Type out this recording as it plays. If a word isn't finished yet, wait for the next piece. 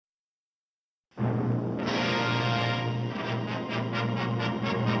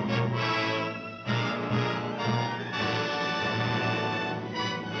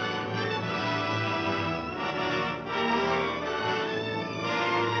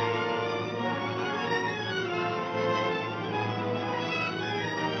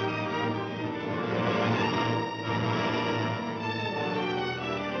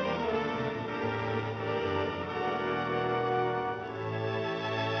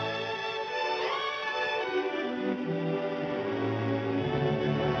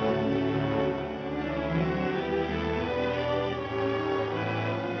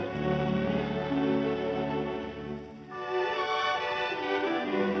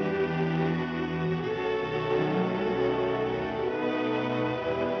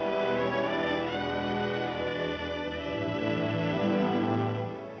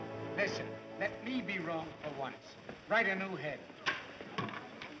quite a new head.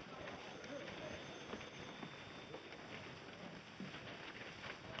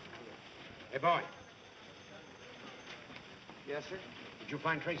 Hey, boy. Yes, sir? Did you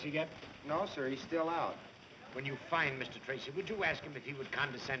find Tracy yet? No, sir. He's still out. When you find Mr. Tracy, would you ask him if he would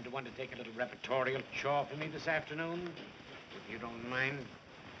condescend to undertake a little repertorial chore for me this afternoon? If you don't mind.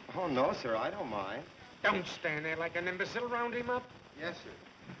 Oh, no, sir. I don't mind. Don't stand there like an imbecile. Round him up. Yes, sir.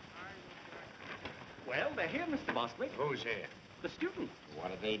 Well, they're here, Mr. Bostwick. Who's here? The students.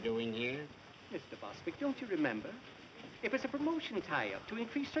 What are they doing here? Mr. Bostwick, don't you remember? It was a promotion tie-up to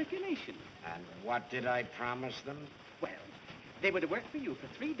increase circulation. And what did I promise them? Well, they were to work for you for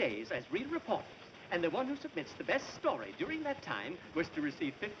 3 days as real reporters. And the one who submits the best story during that time was to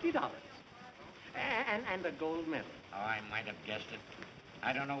receive $50. And a gold medal. Oh, I might have guessed it.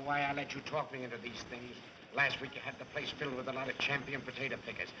 I don't know why I let you talk me into these things. Last week you had the place filled with a lot of champion potato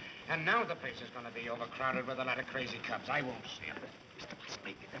pickers. And now the place is going to be overcrowded with a lot of crazy cubs. I won't see them. Mr.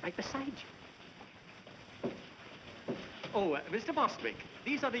 Bostwick, they're right beside you. Oh, Mr. Bostwick,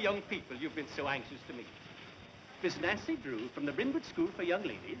 these are the young people you've been so anxious to meet. Miss Nancy Drew from the Brynwood School for Young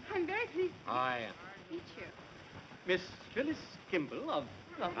Ladies. I'm very pleased How are you? to meet you. Miss Phyllis Kimball of...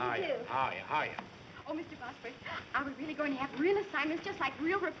 How are you? How are you? How are you? Oh, Mr. Bostwick, are we really going to have real assignments just like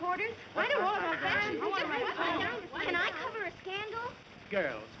real reporters? I don't want that. Can I cover a scandal?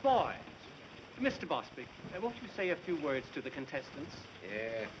 Girls, boys. Mr. Bostwick, won't you say a few words to the contestants?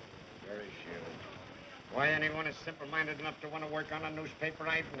 Yeah, very sure. Why anyone is simple-minded enough to want to work on a newspaper,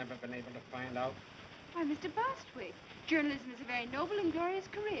 I've never been able to find out. Why, Mr. Bostwick, journalism is a very noble and glorious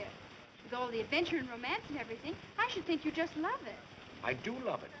career. With all the adventure and romance and everything, I should think you just love it. I do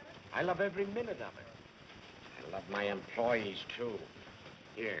love it. I love every minute of it. I love my employees, too.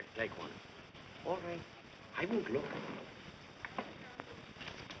 Here, take one. All right. I won't look.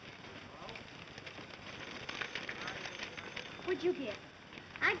 What'd you get?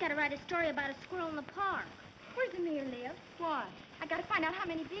 I gotta write a story about a squirrel in the park. Where's the mayor live? Why? I gotta find out how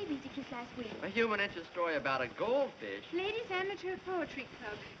many babies he kissed last week. A human interest story about a goldfish. Ladies Amateur Poetry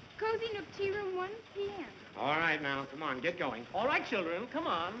Club. Cozy Nook Tea Room, 1 p.m. All right, now, come on, get going. All right, children, come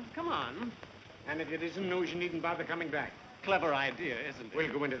on, come on. And if it isn't news, you needn't bother coming back. Clever idea, isn't it?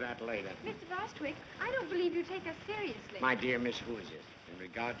 We'll go into that later. Mr. Bostwick, I don't believe you take us seriously. My dear Miss Who is it? In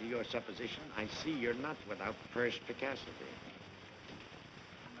regard to your supposition, I see you're not without perspicacity.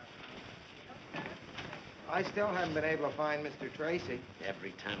 I still haven't been able to find Mr. Tracy.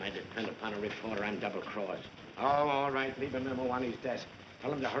 Every time I depend upon a reporter, I'm double-crossed. Oh, all right, leave a memo on his desk.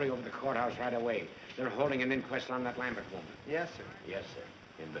 Tell him to hurry over to the courthouse right away. They're holding an inquest on that Lambert woman. Yes, sir. Yes, sir.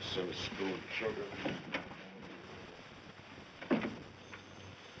 Imbecile school children.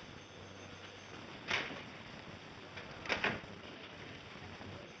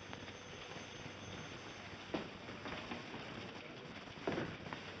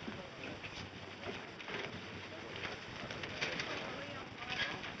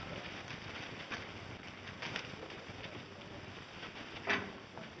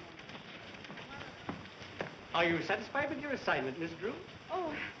 Are you satisfied with your assignment, Miss Drew?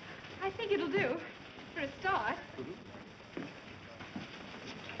 Oh, I think it'll do, for a start.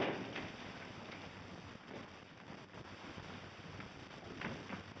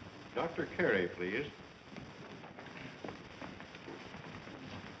 Dr. Carey, please.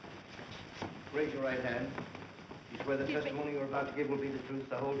 Raise your right hand. You swear the testimony you're about to give will be the truth,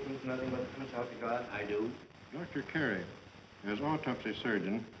 the whole truth, nothing but the truth, so help you God? I do. Dr. Carey, as autopsy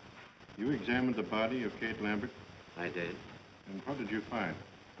surgeon, you examined the body of Kate Lambert, I did. and what did you find?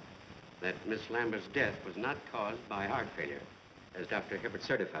 That Miss Lambert's death was not caused by heart failure, as Dr. Hibbert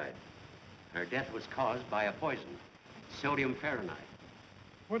certified. Her death was caused by a poison, sodium fahrenheit.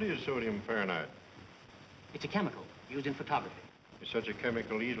 What is sodium fahrenheit? It's a chemical used in photography. Is such a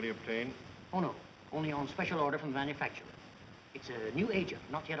chemical easily obtained? Oh, no. Only on special order from the manufacturer. It's a new agent,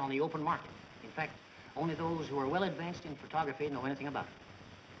 not yet on the open market. In fact, only those who are well advanced in photography know anything about it.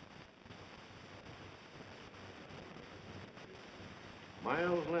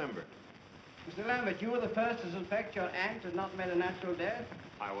 Miles Lambert. Mr. Lambert, you were the first to suspect your aunt had not met a natural death?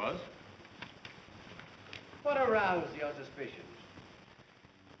 I was. What aroused your suspicions?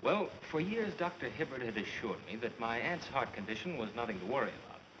 Well, for years, Dr. Hibbert had assured me that my aunt's heart condition was nothing to worry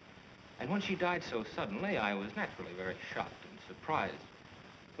about. And when she died so suddenly, I was naturally very shocked and surprised.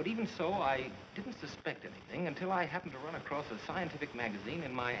 But even so, I didn't suspect anything until I happened to run across a scientific magazine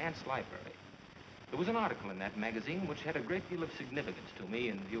in my aunt's library. There was an article in that magazine which had a great deal of significance to me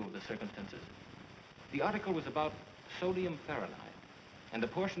in view of the circumstances. The article was about sodium fahrenheit, and the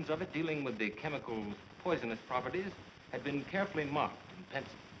portions of it dealing with the chemical's poisonous properties had been carefully marked in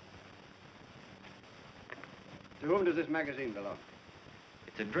pencil. To whom does this magazine belong?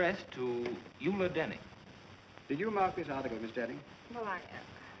 It's addressed to Eula Denning. Did you mark this article, Miss Denning? Well,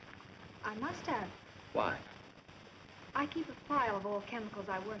 I must have. Why? I keep a file of all chemicals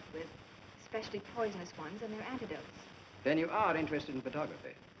I work with, especially poisonous ones and their antidotes. Then you are interested in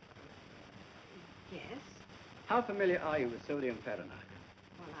photography. Yes. How familiar are you with sodium fahrenheit?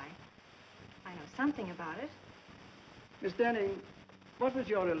 Well, I know something about it. Miss Denning, what was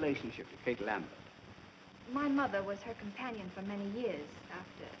your relationship to Kate Lambert? My mother was her companion for many years.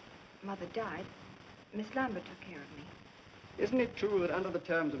 After Mother died, Miss Lambert took care of me. Isn't it true that under the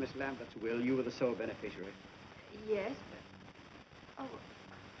terms of Miss Lambert's will, you were the sole beneficiary? Yes, but... Oh,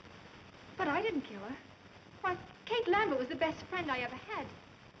 but I didn't kill her. Why, Kate Lambert was the best friend I ever had.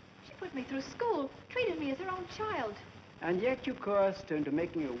 She put me through school, treated me as her own child. And yet you coerced her into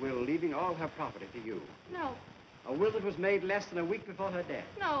making a will, leaving all her property to you. No, A will that was made less than a week before her death.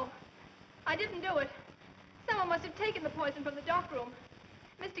 no, I didn't do it. Someone must have taken the poison from the dock room.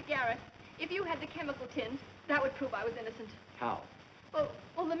 Mr. Garrett, if you had the chemical tint, that would prove I was innocent. How? Well,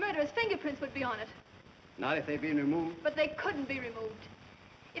 the murderer's fingerprints would be on it. Not if they've been removed. But they couldn't be removed.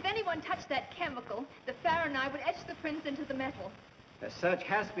 If anyone touched that chemical, the Fahrenheit would etch the prints into the metal. A search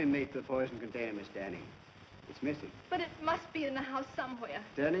has been made for the poison container, Miss Denning. It's missing. But it must be in the house somewhere.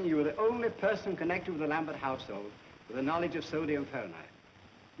 Denning, you were the only person connected with the Lambert household with the knowledge of sodium Fahrenheit.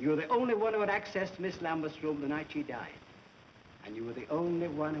 You were the only one who had access to Miss Lambert's room the night she died. And you were the only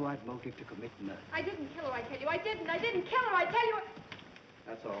one who had motive to commit murder. I didn't kill her, I tell you. I didn't kill her, I tell you.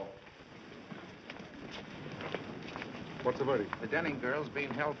 That's all. What's the verdict? The Denning girl's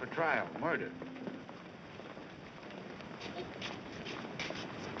being held for trial, murder.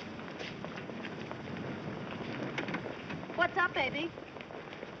 What's up, baby?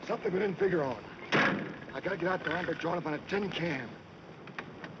 Something we didn't figure on. I gotta get out to Lambert drawn up on a tin can.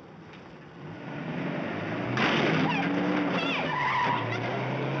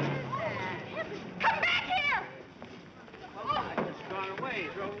 Come back here! It's gone away.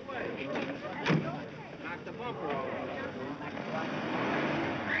 It drove away. Knocked the bumper off.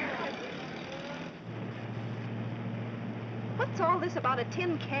 What's all this about a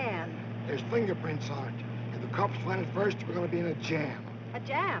tin can? There's fingerprints on it. If the cops find it first, we're gonna be in a jam. A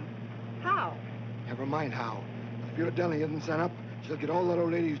jam? How? Never mind how. If Eula Denning isn't sent up, she'll get all that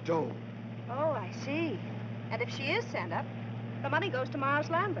old lady's dough. Oh, I see. And if she is sent up, the money goes to Miles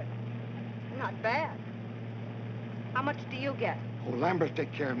Lambert. Not bad. How much do you get? Oh, Lambert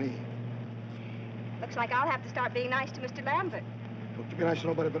take care of me. Looks like I'll have to start being nice to Mr. Lambert. Don't you be nice to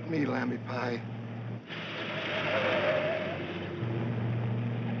nobody but me, Lamby Pie.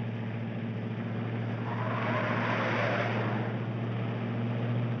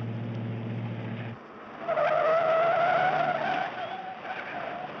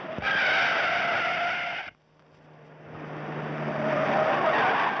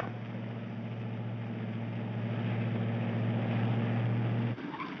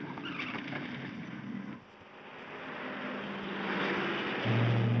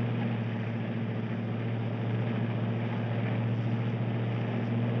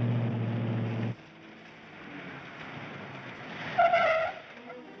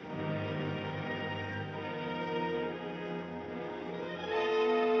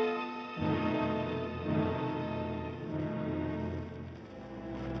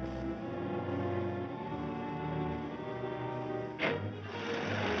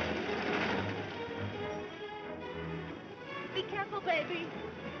 Be careful, baby.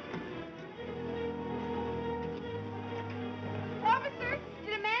 Officer,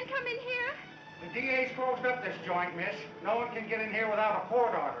 did a man come in here? The DA's closed up this joint, miss. No one can get in here without a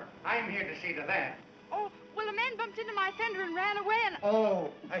court order. I'm here to see to that. Oh, well, a man bumped into my fender and ran away and... Oh,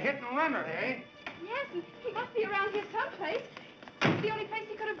 a hit and runner, eh? Yes, and he must be around here someplace. It's the only place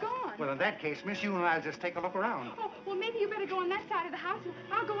he could have gone. Well, in that case, miss, you and I'll just take a look around. Oh, well, maybe you better go on that side of the house, and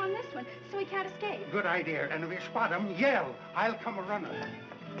I'll go on this one, so he can't escape. Good idea. And if you spot him, yell. I'll come a runner.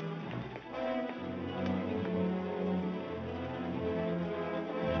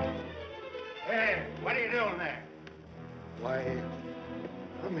 Hey, what are you doing there? Why,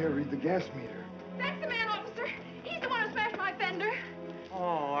 I'm here to read the gas meter. That's the man, officer. He's the one who smashed my fender.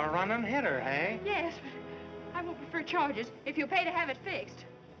 Oh, a running hitter, eh? Yes, but I won't prefer charges if you pay to have it fixed.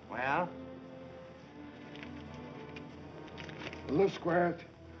 Well? Let's square it.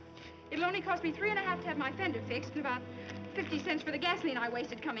 It'll only cost me $3.50 to have my fender fixed and about 50 cents for the gasoline I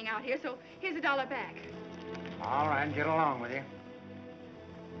wasted coming out here, so here's $1 back. All right, get along with you.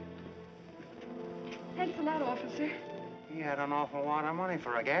 Thanks a lot, officer. He had an awful lot of money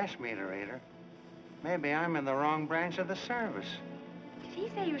for a gas meter reader. Maybe I'm in the wrong branch of the service. Did he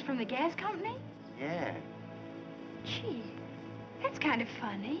say he was from the gas company? Yeah. Gee, that's kind of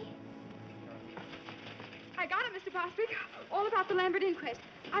funny. I got it, Mr. Bostwick. All about the Lambert inquest.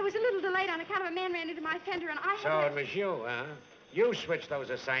 I was a little delayed on account of a man ran into my fender, and I had... So it was you, huh? You switched those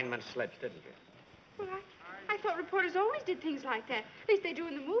assignment slips, didn't you? Well, I thought reporters always did things like that. At least they do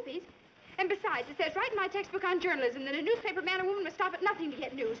in the movies. And besides, it says right in my textbook on journalism that a newspaper man or woman must stop at nothing to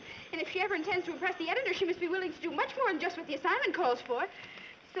get news. And if she ever intends to impress the editor, she must be willing to do much more than just what the assignment calls for.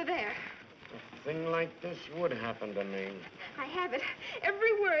 So there. A thing like this would happen to me. I have it.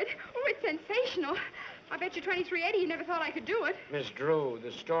 Every word. Oh, it's sensational. I bet you 2380 you never thought I could do it. Miss Drew,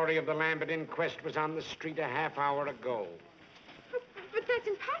 the story of the Lambert inquest was on the street a half hour ago. But that's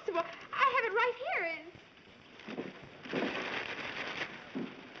impossible. I have it right here.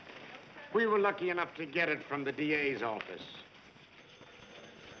 We were lucky enough to get it from the DA's office.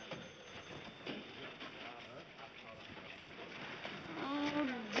 Oh,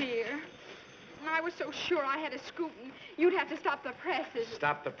 dear. I was so sure I had a scoop, and you'd have to stop the presses.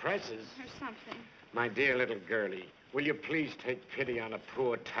 Stop the presses? Or something. My dear little girlie, will you please take pity on a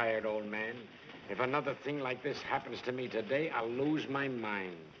poor, tired old man? If another thing like this happens to me today, I'll lose my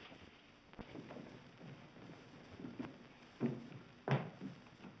mind.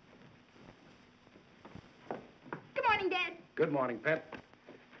 Good morning, Dad. Good morning, Pet.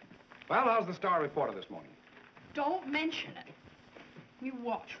 Well, how's the Star reporter this morning? Don't mention it. You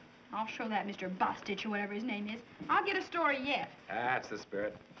watch. I'll show that Mr. Bostitch or whatever his name is. I'll get a story yet. That's the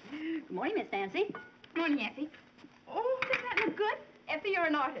spirit. Good morning, Miss Nancy. Good morning, Effie. Oh, doesn't that look good? Effie, you're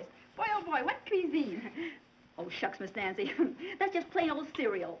an artist. Boy, oh boy, what cuisine? Oh, shucks, Miss Nancy. That's just plain old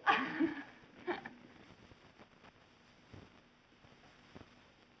cereal.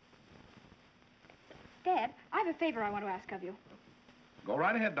 Dad, I have a favor I want to ask of you. Go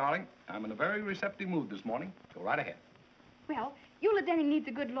right ahead, darling. I'm in a very receptive mood this morning. Go right ahead. Well, Eula Denning needs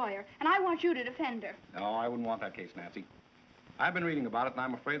a good lawyer, and I want you to defend her. No, I wouldn't want that case, Nancy. I've been reading about it, and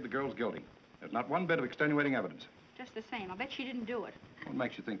I'm afraid the girl's guilty. There's not one bit of extenuating evidence. Just the same, I'll bet she didn't do it. What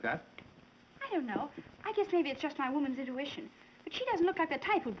makes you think that? I don't know. I guess maybe it's just my woman's intuition. But she doesn't look like the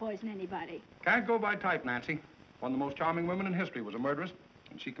type who'd poison anybody. Can't go by type, Nancy. One of the most charming women in history was a murderess,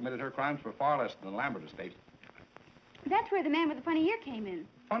 and she committed her crimes for far less than the Lambert estate. That's where the man with the funny ear came in.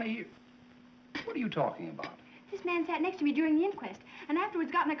 Funny ear? What are you talking about? This man sat next to me during the inquest, and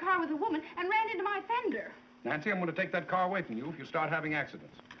afterwards got in a car with a woman and ran into my fender. Nancy, I'm going to take that car away from you if you start having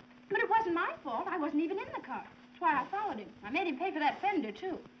accidents. But it wasn't my fault. I wasn't even in the car. That's why I followed him. I made him pay for that fender,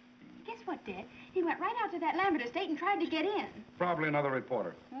 too. Guess what, Dad? He went right out to that Lambert estate and tried to get in. Probably another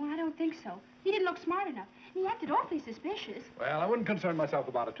reporter. Oh, I don't think so. He didn't look smart enough. And he acted awfully suspicious. Well, I wouldn't concern myself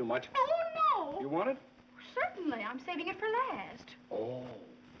about it too much. Oh, no! You want it? Certainly. I'm saving it for last. Oh.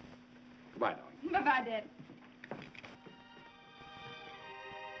 Goodbye, darling. Bye-bye, Dad.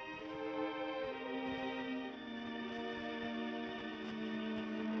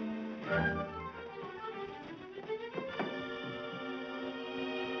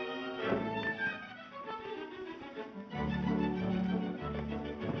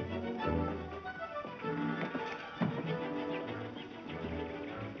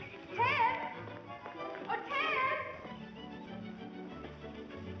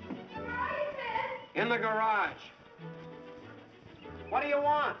 In the garage. What do you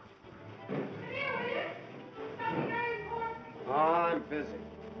want? Oh, I'm busy.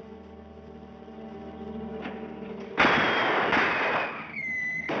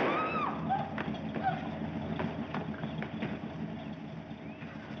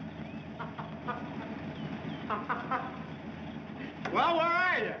 Well, where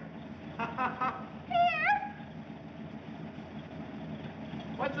are you? Here!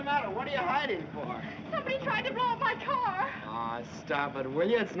 What's the matter? What are you hiding for? Somebody tried to blow up my car. Aw, stop it, will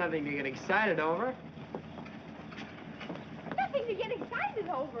you? It's nothing to get excited over. Nothing to get excited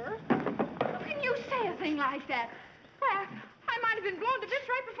over. How can you say a thing like that? Why, I might have been blown to bits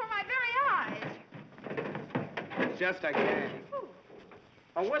right before my very eyes. It's just a gag.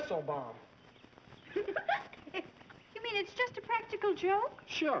 A whistle bomb. You mean it's just a practical joke?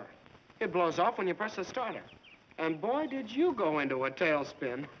 Sure. It blows off when you press the starter. And boy, did you go into a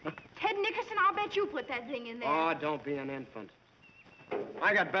tailspin. Ted Nickerson, I'll bet you put that thing in there. Oh, don't be an infant.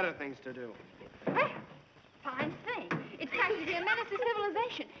 I got better things to do. Well, fine thing. It's practically a menace to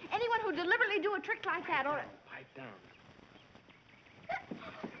civilization. Anyone who deliberately do a trick like that ought to... Pipe down.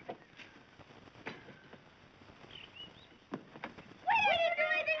 We didn't do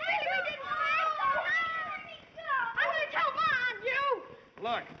anything, really. We didn't. I'm going to tell Mom. You!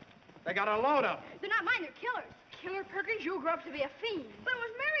 Look, they got a load up. They're not mine, they're killers. Killer Perkins, you'll grow up to be a fiend. But it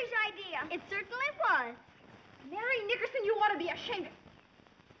was Mary's idea. It certainly was. Mary Nickerson, you ought to be ashamed of...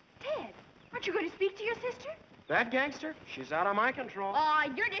 Ted, aren't you going to speak to your sister? That gangster? She's out of my control. Oh,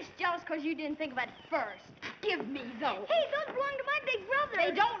 you're just jealous because you didn't think of it first. Give me those. Hey, those belong to my big brother.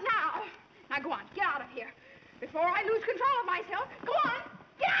 They don't now. Now go on, get out of here. Before I lose control of myself, go on,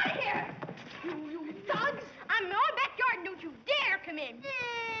 get out of here. You thugs. I'm in our backyard, and don't you dare come in.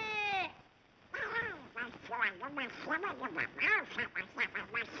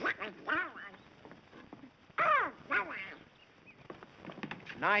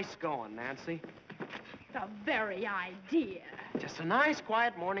 Nice going, Nancy. The very idea. Just a nice,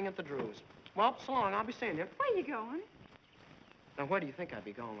 quiet morning at the Drews. Well, so long. I'll be seeing you. Where you going? Now, where do you think I'd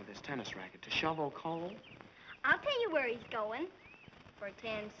be going with this tennis racket? To shovel coal? I'll tell you where he's going. For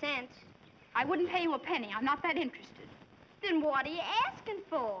 10 cents. I wouldn't pay you a penny. I'm not that interested. Then what are you asking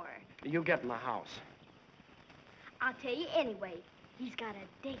for? You get in the house. I'll tell you anyway. He's got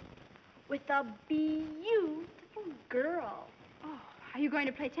a date with a beautiful girl. Oh, are you going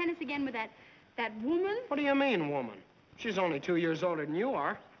to play tennis again with that woman? What do you mean, woman? She's only 2 years older than you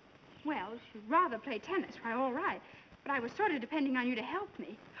are. Well, if you'd rather play tennis, why, all right. But I was sort of depending on you to help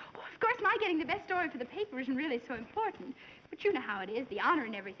me. Oh, of course, my getting the best story for the paper isn't really so important. But you know how it is. The honor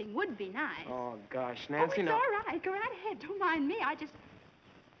and everything would be nice. Oh, gosh, Nancy, it's no. all right. Go right ahead. Don't mind me.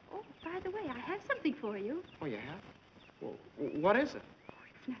 Oh, by the way, I have something for you. Oh, you have? Well, what is it? Oh,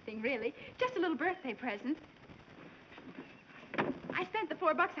 it's nothing, really. Just a little birthday present. I spent the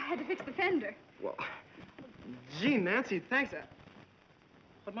 $4 I had to fix the fender. Well, gee, Nancy, thanks.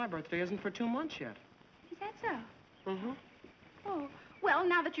 But my birthday isn't for 2 months yet. Is that so? Mm-hmm. Oh, well,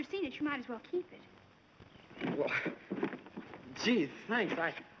 now that you've seen it, you might as well keep it. Well, gee, thanks.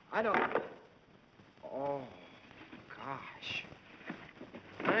 I don't... Oh, gosh.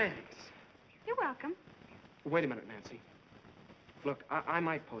 Thanks. You're welcome. Wait a minute, Nancy. Look, I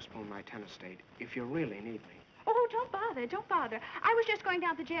might postpone my tennis date if you really need me. Oh, don't bother, don't bother. I was just going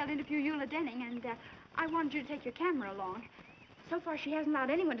down to jail to interview Eula Denning, and I wanted you to take your camera along. So far, she hasn't allowed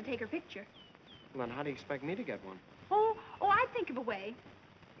anyone to take her picture. Well, then how do you expect me to get one? Oh, I'd think of a way.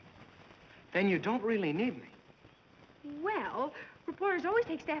 Then you don't really need me. Well, reporters always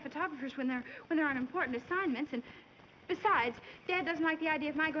take staff photographers when they're on important assignments, and besides, Dad doesn't like the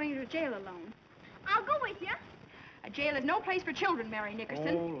idea of my going into a jail alone. I'll go with you. A jail is no place for children, Mary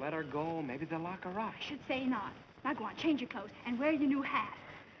Nickerson. Oh, let her go. Maybe they'll lock her up. I should say not. Now go on, change your clothes, and wear your new hat.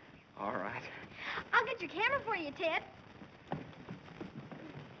 All right. I'll get your camera for you, Ted.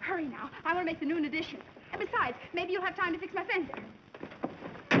 Hurry now. I want to make the noon edition. And besides, maybe you'll have time to fix my fender.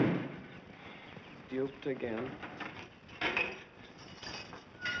 Duped again.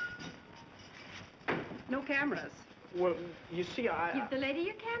 No cameras. Well, you see, Give the lady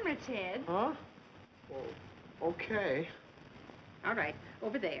your camera, Ted. Huh? Well, okay. All right,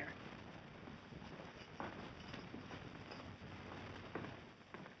 over there.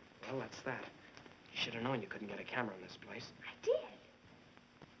 Well, that's that. You should have known you couldn't get a camera in this place. I did.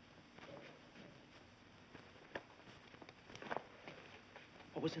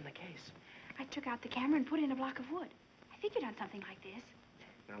 What was in the case? I took out the camera and put in a block of wood. I figured on something like this.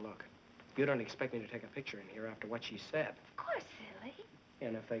 Now, look. You don't expect me to take a picture in here after what she said. Of course, silly.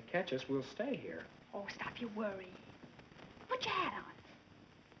 And if they catch us, we'll stay here. Oh, stop your worry. Put your hat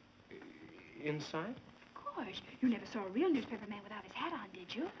on. Inside? Of course. You never saw a real newspaper man without his hat on,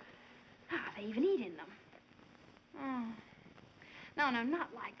 did you? Ah, they even eat in them. Oh. No,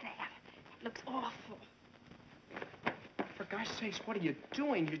 not like that. It looks awful. For gosh sakes, what are you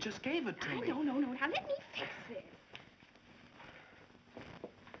doing? You just gave it to me. No. Now, let me fix this.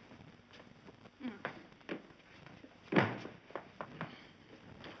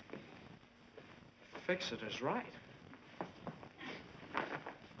 Fix it is right.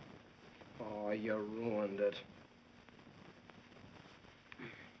 Oh, you ruined it.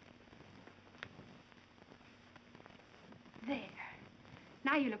 There.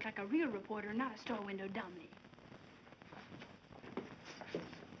 Now you look like a real reporter, not a store window dummy.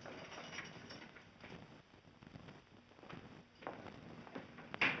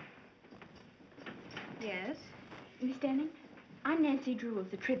 Yes? Miss Denning, I'm Nancy Drew of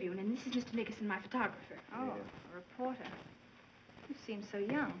the Tribune, and this is Mr. Nickerson, my photographer. Oh, a reporter. You seem so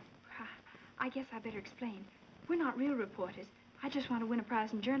young. I guess I better explain. We're not real reporters. I just want to win a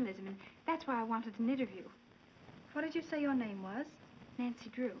prize in journalism, and that's why I wanted an interview. What did you say your name was?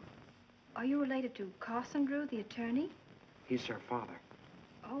 Nancy Drew. Are you related to Carson Drew, the attorney? He's her father.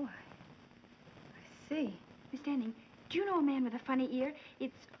 Oh, I see. Miss Denning, do you know a man with a funny ear?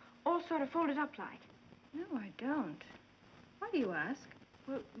 It's all sort of folded up like. No, I don't. Why do you ask?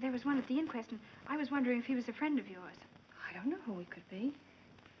 Well, there was one at the inquest, and I was wondering if he was a friend of yours. I don't know who he could be.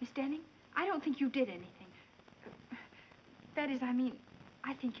 Miss Denning, I don't think you did anything. That is, I mean,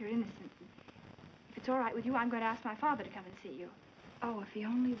 I think you're innocent. If it's all right with you, I'm going to ask my father to come and see you. Oh, if he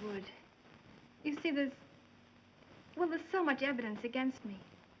only would. You see, there's so much evidence against me.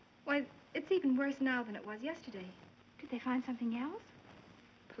 Why, it's even worse now than it was yesterday. Did they find something else?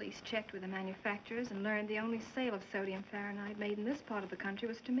 Police checked with the manufacturers and learned the only sale of sodium fahrenheit made in this part of the country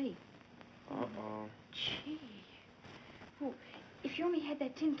was to me. Uh-oh. Gee. Well, if you only had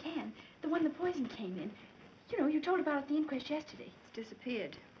that tin can, the one the poison came in. You know, you told about it at the inquest yesterday. It's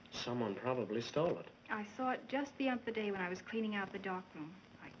disappeared. Someone probably stole it. I saw it just the other day when I was cleaning out the dark room.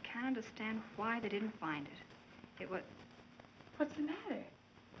 I can't understand why they didn't find it. It was... What's the matter?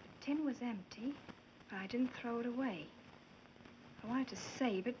 The tin was empty, but I didn't throw it away. I wanted to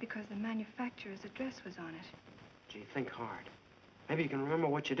save it because the manufacturer's address was on it. Gee, think hard. Maybe you can remember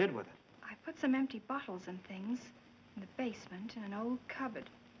what you did with it. I put some empty bottles and things in the basement in an old cupboard.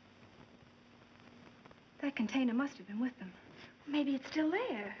 That container must have been with them. Maybe it's still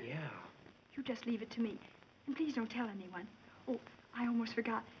there. Yeah. You just leave it to me. And please don't tell anyone. Oh, I almost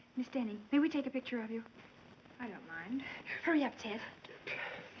forgot. Miss Denning, may we take a picture of you? I don't mind. Hurry up, Ted.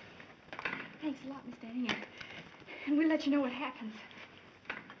 Thanks a lot, Miss Denning. And we'll let you know what happens.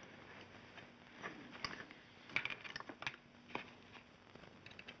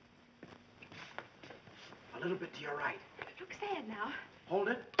 A little bit to your right. Look sad now. Hold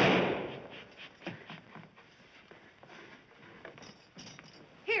it.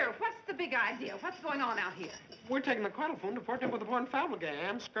 Here, what's the big idea? What's going on out here? We're taking the couliflower to Port with the Born Foul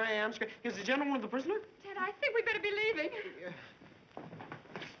Gang. Scram. Is the gentleman the prisoner? Ted, I think we better be leaving.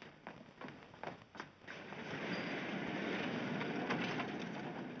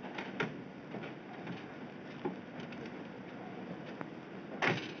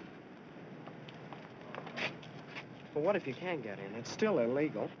 Well, what if you can get in? It's still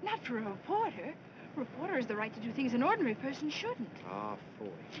illegal. Not for a reporter. A reporter has the right to do things an ordinary person shouldn't. Ah,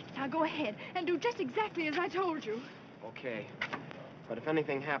 foolish. Now go ahead and do just exactly as I told you. Okay. But if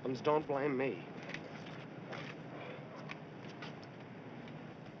anything happens, don't blame me.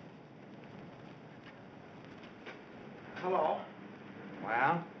 Hello?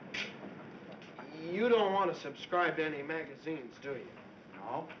 Well? You don't want to subscribe to any magazines, do you?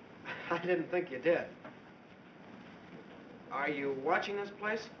 No. I didn't think you did. Are you watching this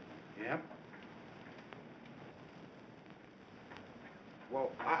place? Yep. Well,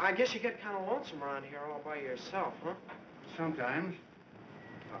 I guess you get kind of lonesome around here all by yourself, huh? Sometimes.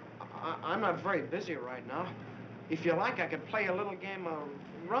 I'm not very busy right now. If you like, I could play a little game of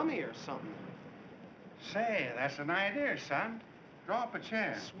rummy or something. Say, that's an idea, son. Draw up a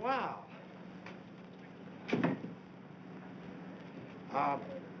chair. Swell.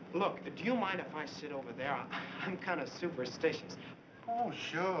 Look, do you mind if I sit over there? I'm kind of superstitious. Oh,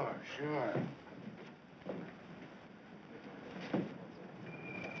 sure, sure.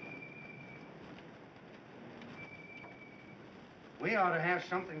 We ought to have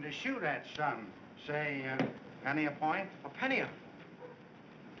something to shoot at, son. Say, penny a point? A penny a...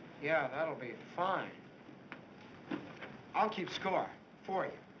 Yeah, that'll be fine. I'll keep score for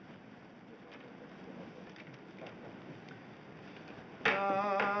you.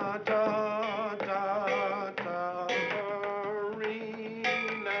 Da, da, da, da, hurry,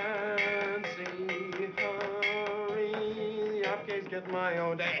 Nancy, hurry. The upgate's getting my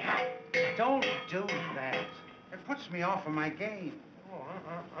own day. Don't do that. It puts me off of my game. Oh,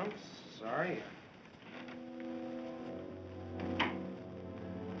 I'm sorry.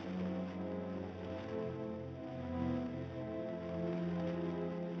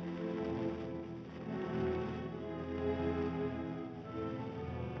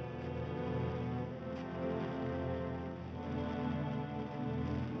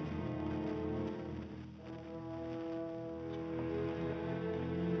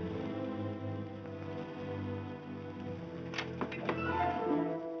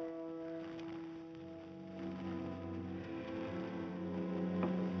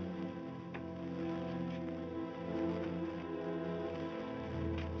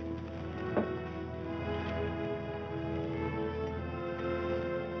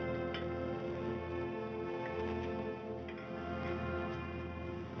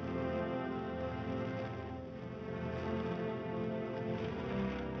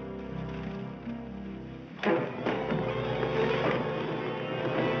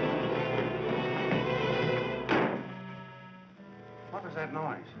 What was that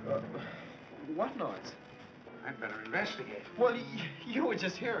noise? What noise? I'd better investigate. Well, you were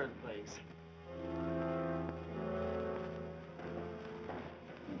just hearing things.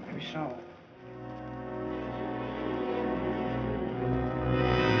 Maybe so.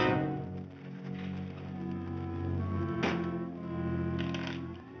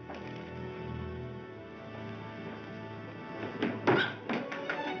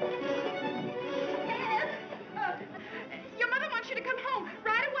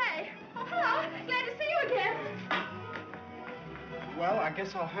 I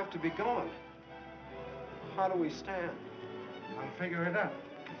guess I'll have to be going. How do we stand? I'll figure it out.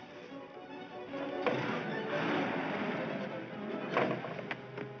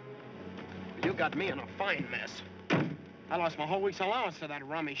 You got me in a fine mess. I lost my whole week's allowance to that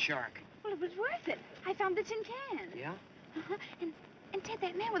rummy shark. Well, it was worth it. I found the tin can. Yeah? Uh-huh. And Ted,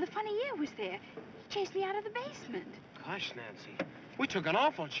 that man with the funny ear was there. He chased me out of the basement. Gosh, Nancy, we took an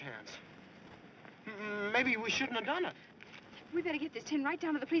awful chance. Maybe we shouldn't have done it. We better get this tin right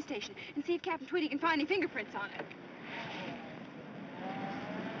down to the police station and see if Captain Tweedy can find any fingerprints on it.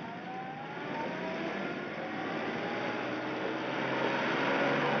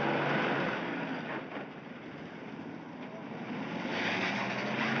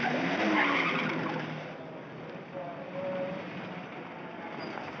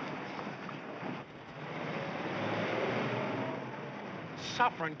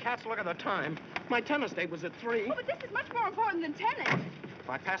 Suffering cats, look at the time. My tennis date was at 3. Oh, but this is much more important than tennis. If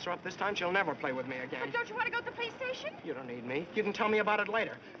I pass her up this time, she'll never play with me again. But don't you want to go to the police station? You don't need me. You can tell me about it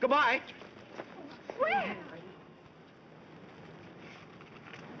later. Goodbye. Where?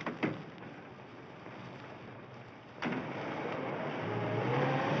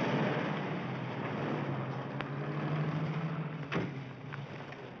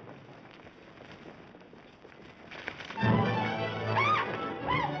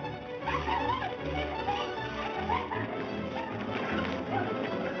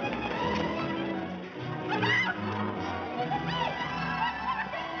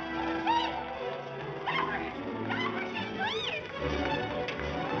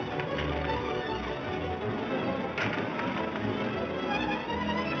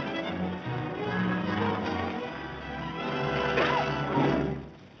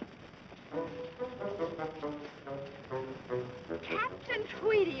 Captain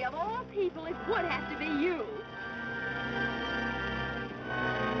Tweedy, of all people, it would have to be you.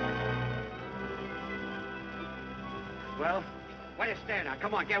 Well, why do you stand now?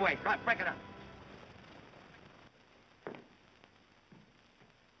 Come on, get away. Come on, break it up.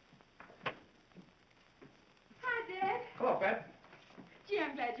 Hi, Dad. Hello, Pat. Gee,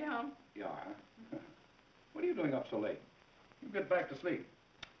 I'm glad you're home. You are? What are you doing up so late? You get back to sleep.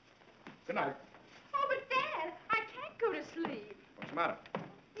 Good night. Oh, but Dad, I can't go to sleep. What's the matter?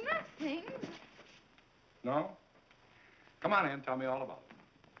 Nothing. No? Come on in, tell me all about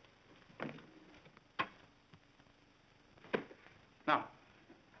it. Now,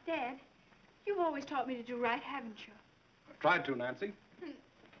 Dad, you've always taught me to do right, haven't you? I've tried to, Nancy.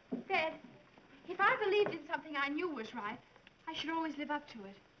 Dad, if I believed in something I knew was right, I should always live up to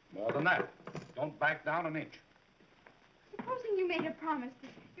it. More than that. Don't back down an inch. Supposing you made a promise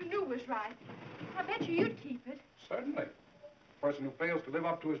that you knew was right, I bet you'd keep it. Certainly. A person who fails to live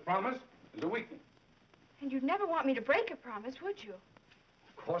up to his promise is a weakling. And you'd never want me to break a promise, would you?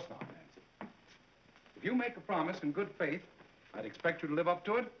 Of course not, Nancy. If you make a promise in good faith, I'd expect you to live up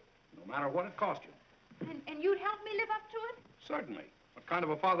to it, no matter what it cost you. And you'd help me live up to it? Certainly. What kind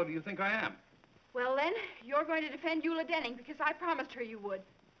of a father do you think I am? Well, then, you're going to defend Eula Denning because I promised her you would.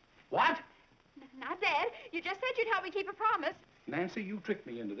 What? Now, Dad, you just said you'd help me keep a promise. Nancy, you tricked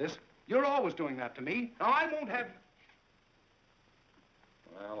me into this. You're always doing that to me. Now, I won't have...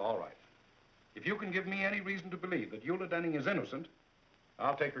 Well, all right. If you can give me any reason to believe that Eula Denning is innocent,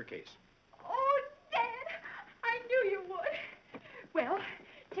 I'll take her case. Oh, Dad, I knew you would. Well,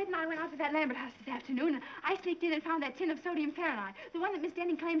 Ted and I went out to that Lambert house this afternoon, and I sneaked in and found that tin of sodium Fahrenheit, the one that Miss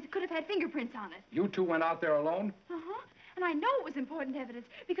Denning claims could have had fingerprints on it. You two went out there alone? Uh-huh. And I know it was important evidence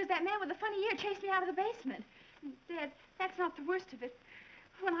because that man with the funny ear chased me out of the basement. And Dad, that's not the worst of it.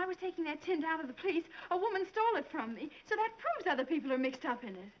 When I was taking that tin down to the police, a woman stole it from me. So that proves other people are mixed up in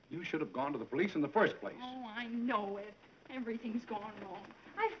it. You should have gone to the police in the first place. Oh, I know it. Everything's gone wrong.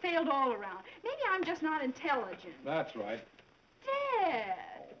 I've failed all around. Maybe I'm just not intelligent. That's right. Dad!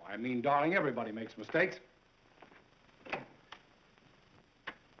 Oh, I mean, darling, everybody makes mistakes.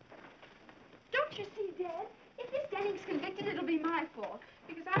 Don't you see, Dad? If Miss Denning's convicted, it'll be my fault.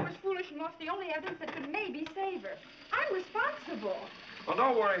 Because I was foolish and lost the only evidence that could maybe save her. I'm responsible. Well,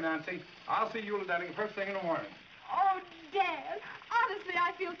 don't worry, Nancy. I'll see Eula Denning first thing in the morning. Oh, Dad, honestly,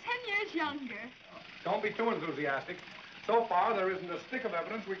 I feel 10 years younger. Don't be too enthusiastic. So far, there isn't a stick of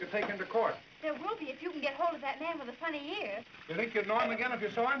evidence we could take into court. There will be if you can get hold of that man with the funny ear. You think you'd know him again if you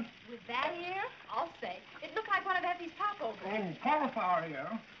saw him? With that ear? I'll say. It looked like one of Effie's popovers. Oh, cauliflower here.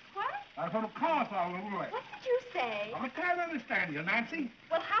 What? I thought of cauliflower, little late. What did you say? I can't understand you, Nancy.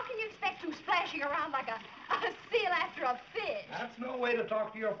 Well, how can you expect to splashing around like a seal after a fish? That's no way to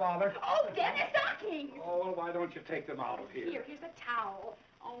talk to your father. Oh, Dad, they're stockings. Oh, well, why don't you take them out of here? Here's a towel.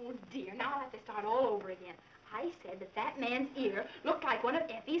 Oh, dear. Now I'll have to start all over again. I said that man's ear looked like one of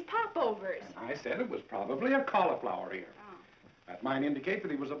Effie's popovers. I said it was probably a cauliflower ear. Oh. That might indicate that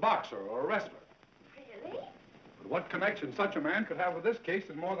he was a boxer or a wrestler. Really? But what connection such a man could have with this case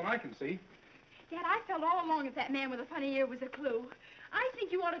is more than I can see. Dad, I felt all along that man with a funny ear was a clue. I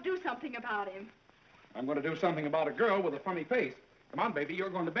think you ought to do something about him. I'm going to do something about a girl with a funny face. Come on, baby, you're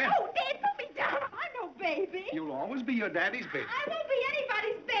going to bed. Oh, Dad, put me down. I'm no baby. You'll always be your daddy's baby. I won't be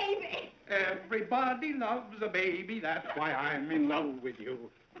anybody's baby. Everybody loves a baby. That's why I'm in love with you.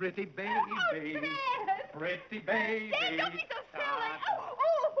 Pretty baby. Dad. Pretty baby. Dad, don't be so silly.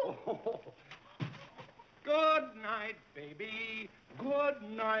 Oh. Good night, baby. Good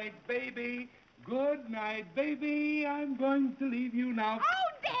night, baby. Good night, baby. I'm going to leave you now.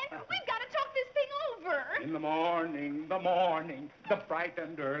 Oh, Dad, we've got to talk this thing over. In the morning, the bright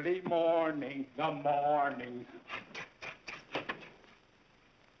and early morning, the morning.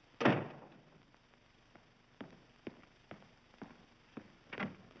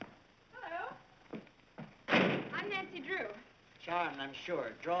 Hello. I'm Nancy Drew. Charmed, I'm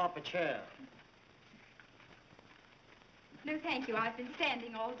sure. Draw up a chair. No, thank you. I've been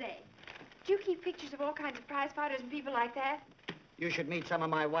standing all day. Do you keep pictures of all kinds of prize fighters and people like that? You should meet some of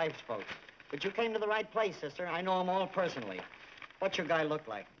my wife's folks. But you came to the right place, sister. I know them all personally. What's your guy look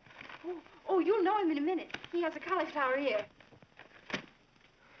like? Oh, you'll know him in a minute. He has a cauliflower ear.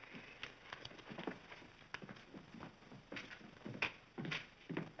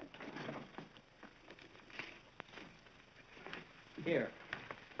 Here.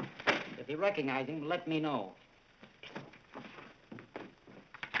 If you recognize him, let me know.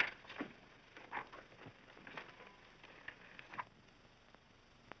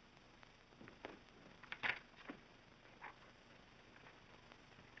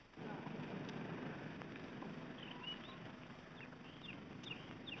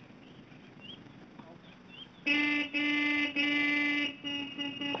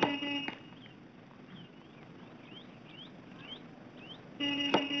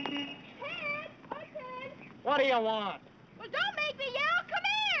 What do you want? Well, don't make me yell. Come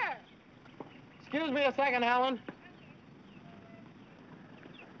here. Excuse me a second, Helen.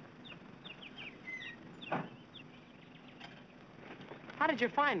 How did you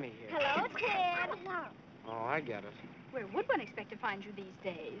find me here? Hello, Ted. Oh, I get it. Where would one expect to find you these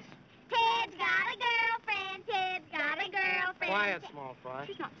days? Ted's got a girlfriend. Ted's got a girlfriend. Quiet, small fry.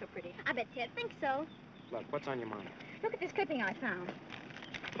 She's not so pretty. I bet Ted thinks so. Look, what's on your mind? Look at this clipping I found.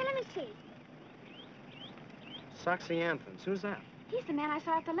 Hey, let me see. Soxy Anthons. Who's that? He's the man I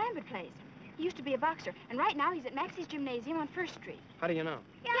saw at the Lambert place. He used to be a boxer, and right now he's at Maxie's Gymnasium on 1st Street. How do you know?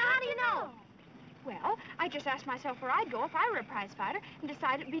 Yeah, how do you know? Well, I just asked myself where I'd go if I were a prize fighter and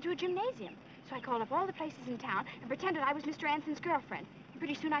decided it'd be to a gymnasium. So I called up all the places in town and pretended I was Mr. Anson's girlfriend. And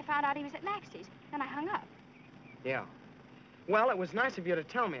pretty soon I found out he was at Maxie's. Then I hung up. Yeah. Well, it was nice of you to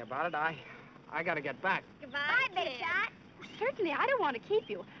tell me about it. I gotta get back. Goodbye, Big Shot. Well, certainly, I don't want to keep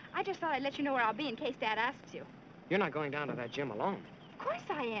you. I just thought I'd let you know where I'll be in case Dad asks you. You're not going down to that gym alone. Of course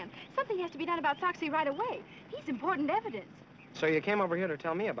I am. Something has to be done about Soxy right away. He's important evidence. So you came over here to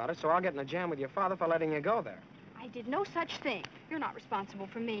tell me about it, so I'll get in a jam with your father for letting you go there. I did no such thing. You're not responsible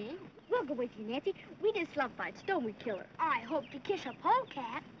for me. We'll go with you, Nancy. We did slump fights, don't we, Killer? I hope to kiss a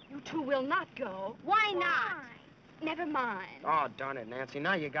polecat. You two will not go. Why not? Never mind. Oh, darn it, Nancy.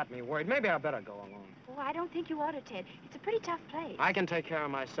 Now you got me worried. Maybe I better go alone. Oh, I don't think you ought to, Ted. It's a pretty tough place. I can take care of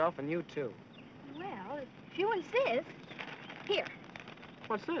myself, and you too. Well, if you insist. Here.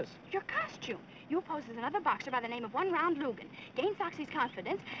 What's this? Your costume. You pose as another boxer by the name of One Round Lugan. Gain Soxy's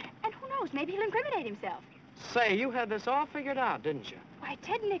confidence, and who knows, maybe he'll incriminate himself. Say, you had this all figured out, didn't you? Why,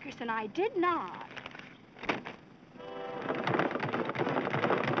 Ted Nickerson, I did not.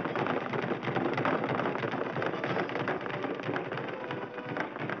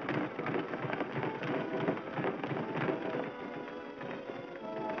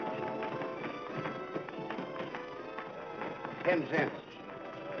 Ten cents.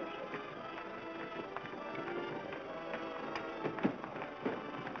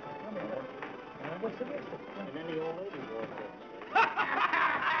 What's the difference? And then the old lady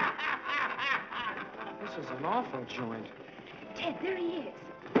This is an awful joint. Ted, there he is.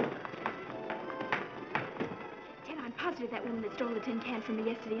 Ted, I'm positive that woman that stole the tin can from me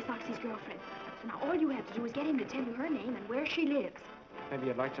yesterday is Soxy's girlfriend. So now all you have to do is get him to tell you her name and where she lives. Maybe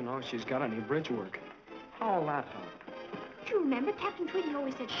you'd like to know if she's got any bridge work. How'll that help? Do you remember Captain Tweedy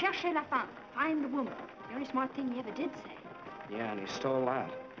always said, cherchez la femme, find the woman. The only smart thing he ever did say. Yeah, and he stole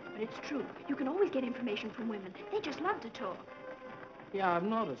that. But it's true. You can always get information from women. They just love to talk. Yeah, I've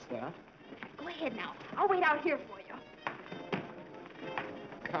noticed that. Go ahead now. I'll wait out here for you.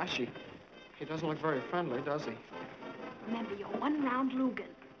 Gosh, He doesn't look very friendly, does he? Remember your one-round Lugan.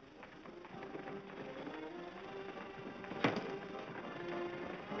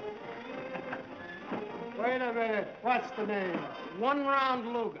 Wait a minute. What's the name? One-round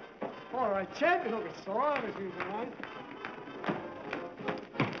Lugan. All right, champ. You look sore on this evening, right?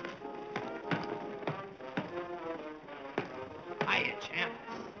 Hiya, champ.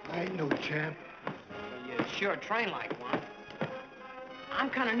 I ain't no champ. Well, you sure train like one. I'm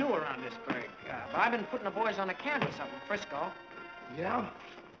kind of new around this burg, but I've been putting the boys on a canvas up in Frisco. Yeah?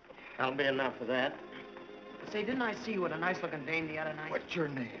 That'll be enough of that. Say, didn't I see you with a nice-looking dame the other night? What's your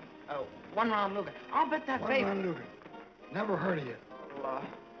name? Oh, One-Round Lugan. I'll bet that baby... One-Round Lugan. Never heard of you. Well,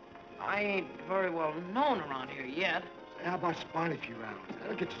 I ain't very well known around here yet. Say, how about spine a few rounds?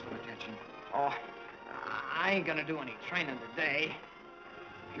 That'll get you some attention. Oh, I ain't gonna do any training today.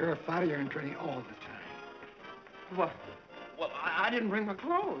 If you're a fighter, you're in training all the time. Well, I didn't bring my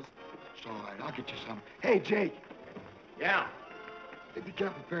clothes. It's all right. I'll get you some. Hey, Jake. Yeah? If you get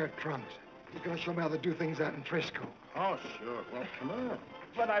up a pair of trunks, you're gonna show me how to do things out in Frisco. Oh, sure. Well, come on.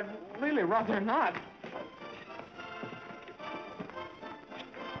 But I'd really rather not.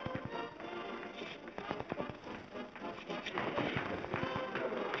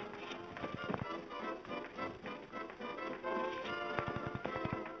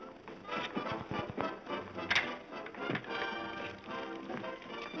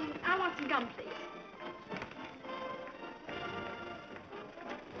 I want some gum, please.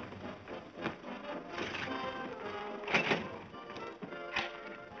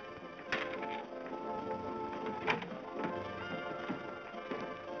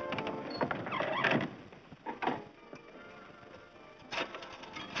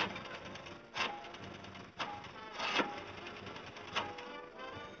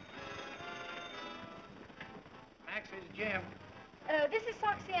 Max, is Jim. This is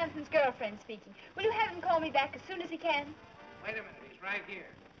Foxy Anthony's girlfriend speaking. Will you have him call me back as soon as he can? Wait a minute, he's right here.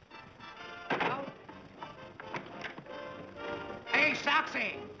 Hello? Hey,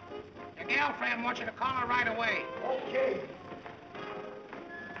 Soxy! Your girlfriend wants you to call her right away. Okay.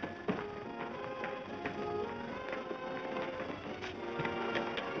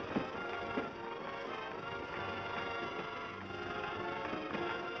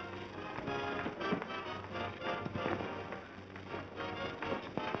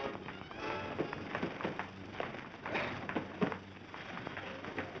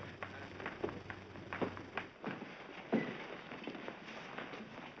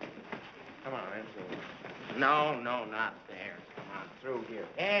 Come on, Nancy. No, not there. Come on, through here.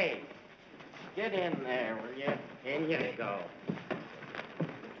 Hey, get in there, will you? In you go.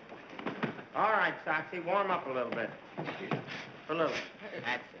 All right, Soxy, warm up a little bit. A little.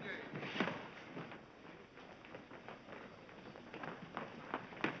 That's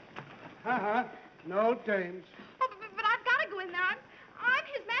it. No dames. Oh, but I've got to go in there. I'm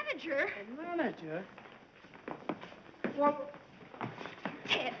his manager. Manager? Well,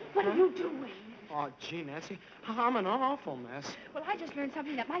 Ted, what are you doing? Oh, gee, Nancy, I'm in an awful mess. Well, I just learned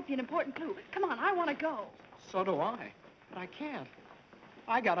something that might be an important clue. Come on, I want to go. So do I. But I can't.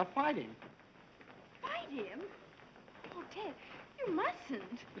 I gotta fight him. Fight him? Oh, Ted, you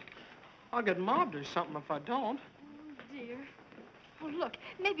mustn't. I'll get mobbed or something if I don't. Oh, dear. Oh, look,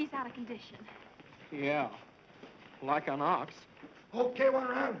 maybe he's out of condition. Yeah, like an ox. Okay, one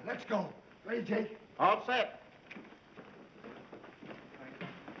round. Let's go. Ready, Jake? All set.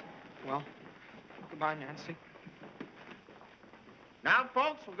 Well, goodbye, Nancy. Now,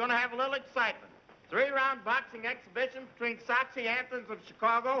 folks, we're going to have a little excitement. 3-round boxing exhibition between Soxy Anthons of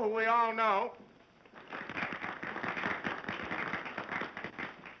Chicago, who we all know,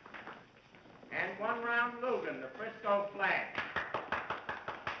 and 1-round Lugan, the Frisco flag.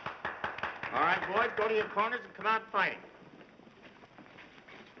 All right, boys, go to your corners and come out fighting.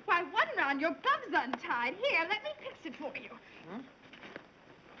 Why, one round, your glove's untied. Here, let me fix it for you. Huh?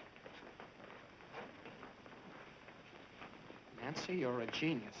 Nancy, you're a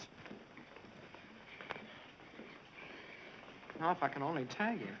genius. Now, if I can only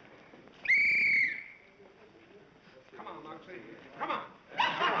tag him. Come on, Moxie. Come on. Hit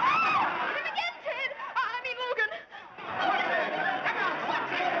him again, Ted. I mean, Logan.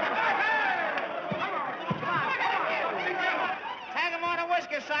 Tag him on a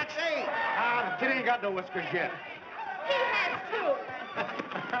whisker, Soxy. The kid ain't got no whiskers yet. He has two.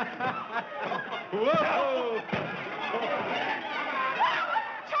 Whoa!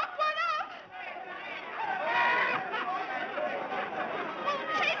 Chop one up. Oh,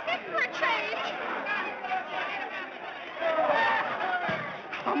 chase him for a change.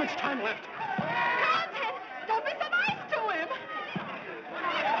 How much time left? Come on, Ted. Don't be so nice to him.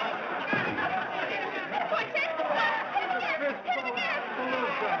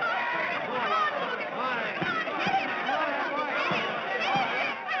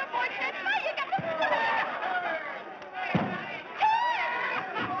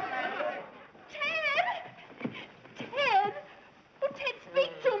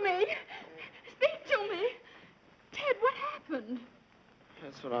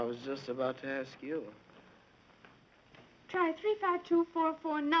 That's what I was just about to ask you. Try 352-449.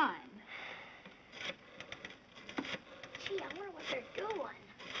 Gee, I wonder what they're doing.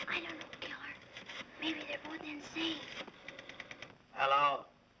 I don't know, Killer. Maybe they're both insane. Hello.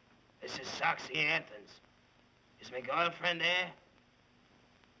 This is Soxy Anthons. Is my girlfriend there?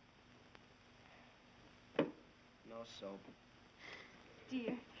 No soap.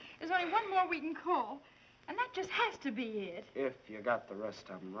 Dear, there's only one more we can call, and that just has to be it. If you got the rest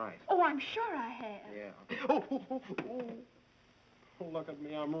of them right. Oh, I'm sure I have. Yeah. Oh, look at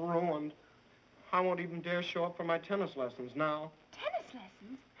me. I'm ruined. I won't even dare show up for my tennis lessons now. Tennis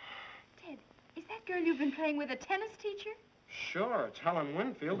lessons? Ted, is that girl you've been playing with a tennis teacher? Sure, it's Helen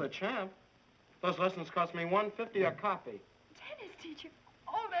Winfield, the champ. Those lessons cost me $1.50 a copy. Tennis teacher?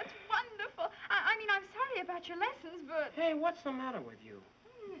 Oh, that's wonderful. I mean, I'm sorry about your lessons, but... Hey, what's the matter with you?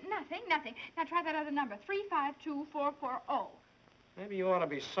 Nothing. Now try that other number, 352-440. Maybe you ought to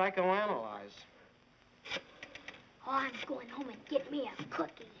be psychoanalyzed. Oh, I'm going home and get me a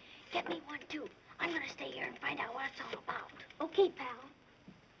cookie. Get me one, too. I'm going to stay here and find out what it's all about. Okay, pal.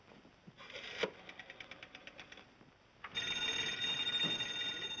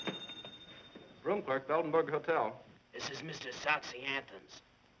 Room clerk, Beldenburg Hotel. This is Mr. Soxy Anthons.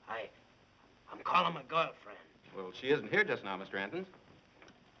 I'm calling my girlfriend. Well, she isn't here just now, Mr. Anthons.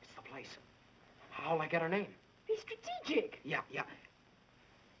 It's the place. How'll I get her name? Be strategic. Yeah.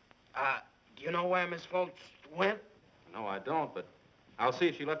 Do you know where Miss Foltz went? No, I don't, but I'll see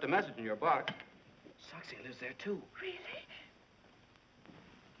if she left a message in your box. Soxy lives there, too. Really?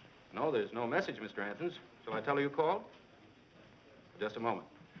 No, there's no message, Mr. Anthons. Shall I tell her you called? Just a moment.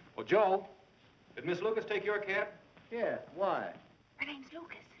 Oh, Joe, did Miss Lucas take your cab? Yeah, why? Her name's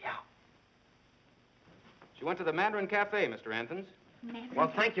Lucas. Yeah. She went to the Mandarin Cafe, Mr. Anthons. Mandarin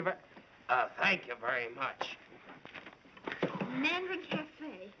Well, thank you very much. Mandarin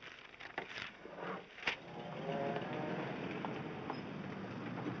Cafe.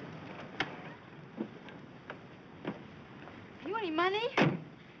 Have you any money?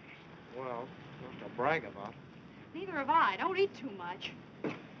 Well, not to brag about. Neither have I. Don't eat too much.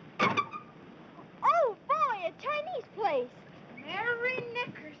 Oh, boy, a Chinese place. Mary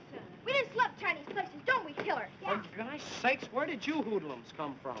Nickerson. We just love Chinese places, don't we, Killer? Yeah. For God's sakes, where did you hoodlums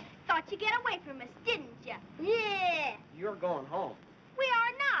come from? Thought you'd get away from us, didn't you? Yeah. You're going home. We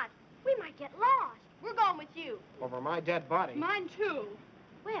are not. We might get lost. We're going with you. Over my dead body. Mine, too.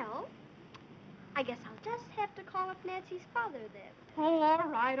 Well, I guess I'll just have to call up Nancy's father then. Oh, all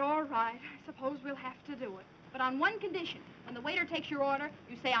right. I suppose we'll have to do it. But on one condition. When the waiter takes your order,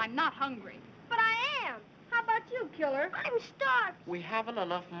 you say, I'm not hungry. But I am. How about you, Killer? I'm starved. We haven't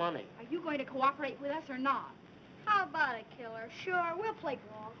enough money. Are you going to cooperate with us or not? How about it, Killer? Sure, we'll play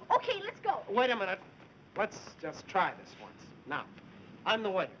ball. Okay, let's go. Wait a minute. Let's just try this once. Now, I'm the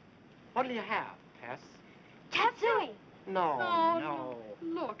waiter. What'll you have, Tess? Tatsui. No.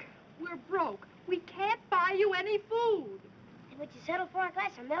 Look, we're broke. We can't buy you any food. And would you settle for a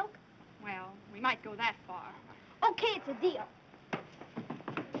glass of milk? Well, we might go that far. Okay, it's a deal.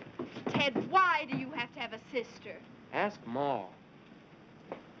 Ted, why do you have to have a sister? Ask Ma.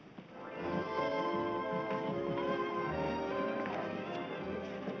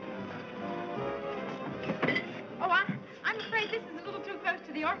 Oh, I'm afraid this is a little too close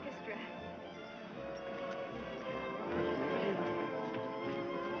to the orchestra.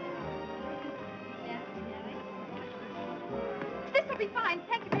 This'll be fine.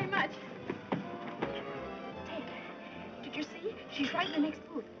 Thank you very much. Ted, did you see? She's right in the next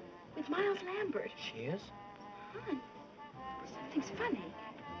booth with Miles Lambert. She is? Hon, something's funny.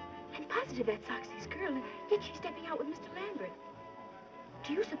 I'm positive that's Soxy's girl, and yet she's stepping out with Mr. Lambert.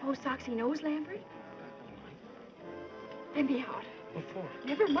 Do you suppose Soxy knows Lambert? Let me out. Before.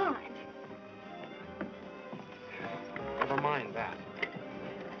 Never mind. Never mind that.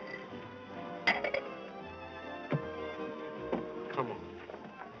 Come on.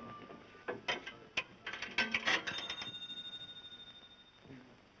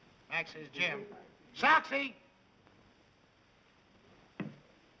 Max's Jim. Soxy!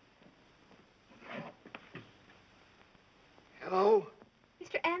 Hello?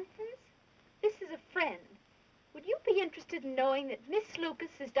 Mr. Anthons, this is a friend. Would you be interested in knowing that Miss Lucas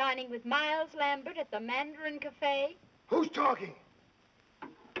is dining with Miles Lambert at the Mandarin Cafe? Who's talking?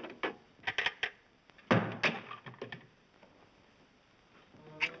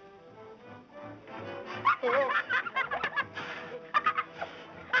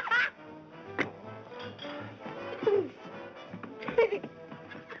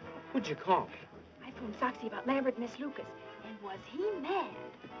 Who'd you call? I phoned Soxy about Lambert and Miss Lucas, and was he mad?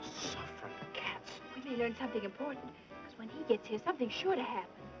 Suffering cats. We may learn something important, because When he gets here, something's sure to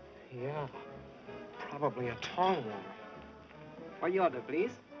happen. Yeah, probably a tongue war. What you order, please?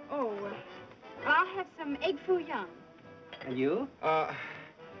 Oh, I'll have some egg foo young. And you?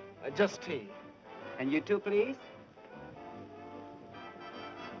 Just tea. And you too, please?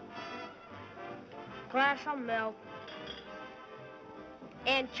 Glass of milk.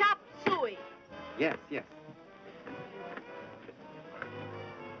 And chopped suey. Yes, yes.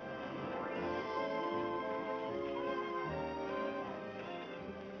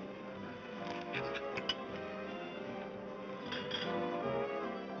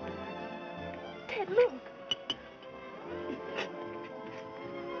 Ted, look.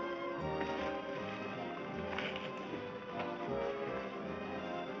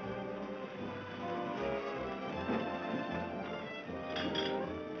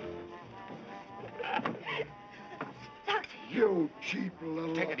 You cheap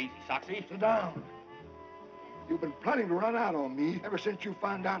little... Take it easy, Soxy. Sit down. You've been planning to run out on me ever since you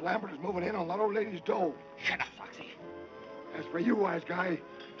found out Lambert is moving in on that old lady's dough. Shut up, Soxy. As for you, wise guy,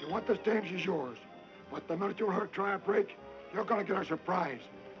 if you want this dame, she's yours. But the minute you let her try a break, you're gonna get a surprise.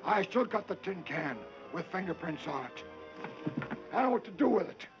 I still got the tin can with fingerprints on it. I know what to do with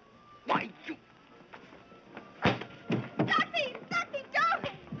it. Why, you... Soxy! Soxy, don't!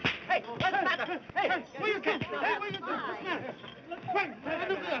 Hey, hey, where you going? Hey, where you going? Wait,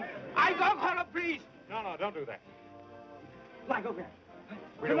 I go call the police. No, don't do that. Like, over.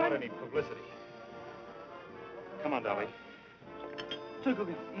 We don't want any publicity. Come on, Dolly. Where's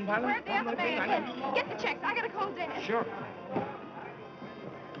the other man? Get the checks. I gotta call Dad. Sure.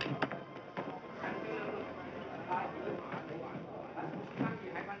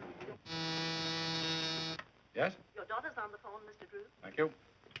 Yes? Your daughter's on the phone, Mr. Drew. Thank you.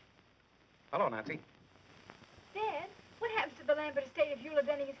 Hello, Nancy. Dad, what happens to the Lambert estate if Eula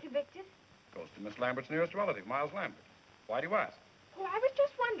Denning is convicted? Goes to Miss Lambert's nearest relative, Miles Lambert. Why do you ask? Oh, I was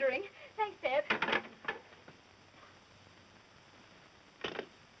just wondering. Thanks, Dad.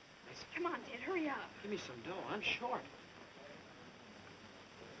 Come on, Dad, hurry up. Give me some dough. I'm short.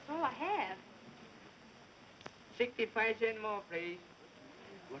 That's all I have. 65 cents more, please.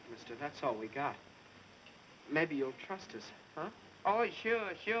 Look, mister, that's all we got. Maybe you'll trust us, huh? Oh,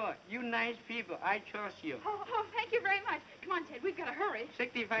 sure. You nice people. I trust you. Oh, thank you very much. Come on, Ted, we've got to hurry.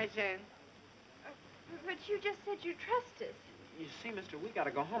 65 cents. But you just said you trust us. You see, mister, we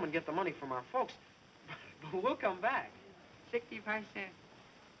gotta go home and get the money from our folks. But we'll come back. 65 cents.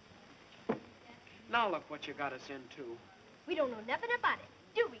 Now look what you got us into. We don't know nothing about it,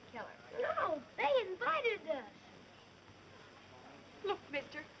 do we, Killer? No, they invited us. Look,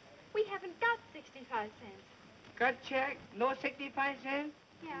 mister, we haven't got 65 cents. Cut check? No 65 cents?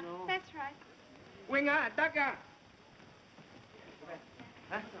 Yeah, No. that's right. Winger, Tucker.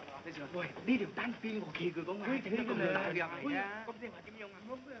 Hả? Bây giờ, ôi, đi điều tan pin của kỳ cứ có ngoài thì nó còn lại việc này. Có tiền mà tìm nhau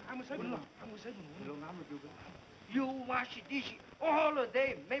ngắm I'm gonna say You wash dishes all the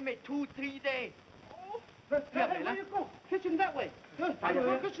day, maybe 2-3 days. Hey, where you go? Kitchen that way.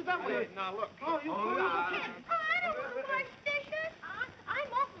 Kitchen that way. Now look. Oh, you I don't want to wash dishes.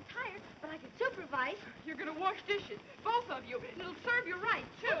 I'm awful tired, but I can supervise. You're going to wash dishes, both of you, and it'll serve you right,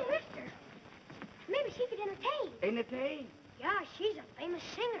 too. Oh, mister, maybe she could entertain. Entertain? Yeah, she's a famous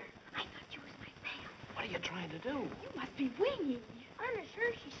singer. I thought she was my pal. What are you trying to do? You must be winging. I'm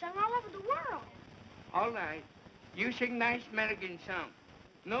sure she sung all over the world. All right. You sing nice American song.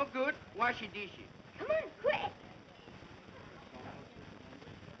 No good, wash your dishes. Come on, quick.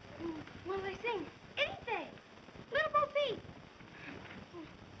 What'll they sing? Anything. Little Bo Peep.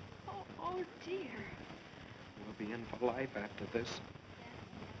 Oh, dear. We'll be in for life after this.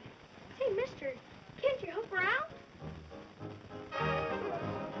 Say, mister, can't you help her out?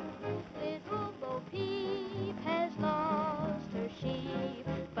 Little Bo Peep has lost her sheep,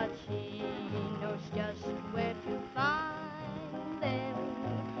 but she knows just where to find them,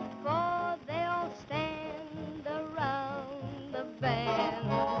 for they'll stand around the bend,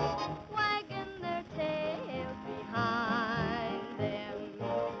 wagging their tails behind them.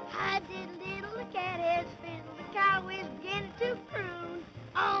 I did little cat has fiddle, the cow is beginning to croon.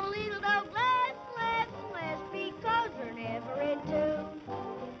 Oh, little dog, less, because they're never in tune.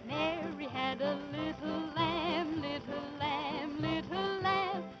 Mary had a little lamb, little lamb, little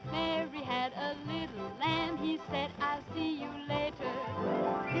lamb. Mary had a little lamb. He said, I'll see you later.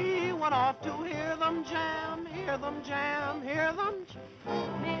 He went off to hear them jam, hear them jam, hear them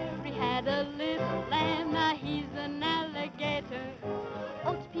jam. Mary had a little lamb. Now he's an alligator.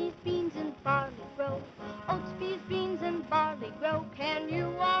 Oats, peas, beans, and barley grow. Oats, peas, beans, and barley grow. Can you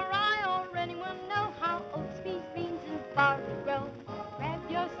or I or anyone know how oats, peas, beans, and barley grow? Grab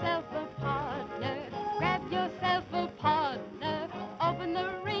yourself a partner. Grab yourself a partner.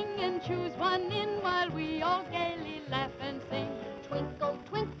 choose one in while we all gaily laugh and sing. Twinkle,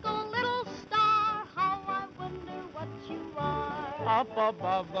 twinkle, little star, how I wonder what you are. Up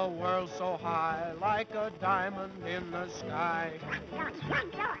above the world so high, like a diamond in the sky.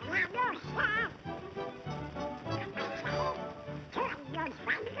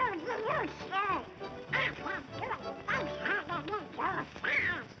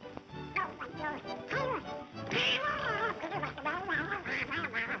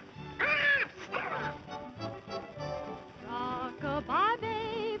 Rock-a-bye,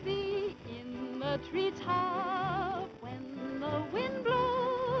 baby, in the treetop. When the wind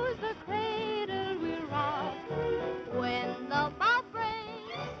blows, the cradle will rock. When the bough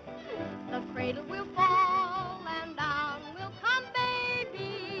breaks, the cradle will fall, and down will come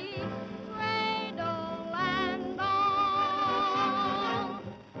baby, cradle and all.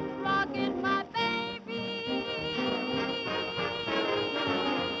 Rock it, my baby.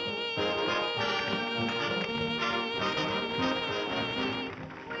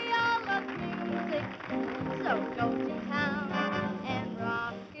 We all love music, so go to town and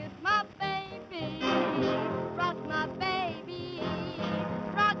rock it, my baby. Rock my baby,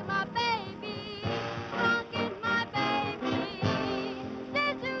 rock my baby, rock it, my baby.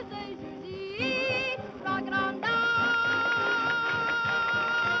 Say Susie, Susie, rock it on down.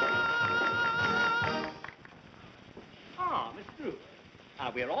 Ah, Miss Drew.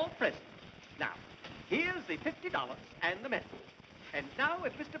 We're all present. Now, here's the $50 and the medal. And now,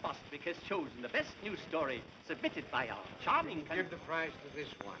 if Mr. Bostwick has chosen the best news story submitted by our charming... Give the prize to this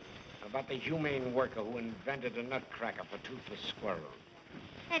one, about the humane worker who invented a nutcracker for toothless squirrels.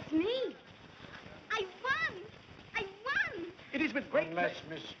 That's me. I won. I won. It is with great Unless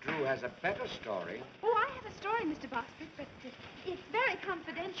Miss Drew has a better story. Oh, I have a story, Mr. Bostwick, but it's very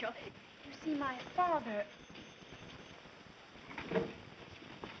confidential. You see, my father...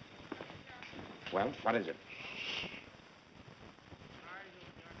 Well, what is it?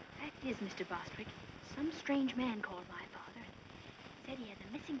 Fact is, Mr. Bostwick, some strange man called my father and said he had a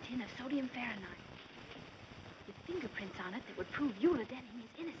missing tin of sodium fahrenheit with fingerprints on it that would prove Eula Denning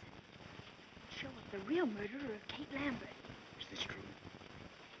is innocent. Show up the real murderer of Kate Lambert. Is this true?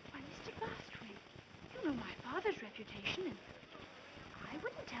 Why, Mr. Bostwick, you know my father's reputation, and I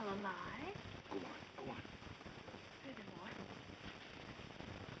wouldn't tell a lie. Go on. Furthermore, the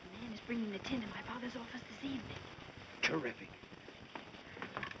man is bringing the tin to my father's office this evening. Terrific.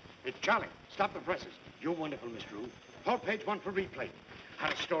 Hey, Charlie, stop the presses. You're wonderful, Miss Drew. Hold page 1 for replay.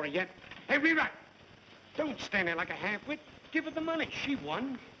 Had a story yet? Hey, rewrite. Don't stand there like a half-wit. Give her the money. She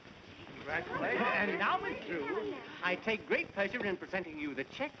won. Congratulations. And now, Miss Drew, I take great pleasure in presenting you the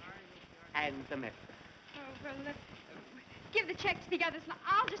check and the medal. Oh, well, give the check to the others, and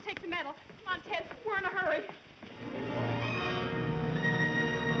I'll just take the medal. Come on, Ted. We're in a hurry.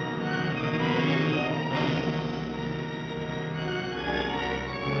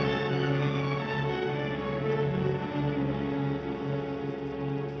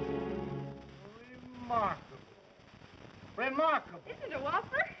 Remarkable. Isn't it a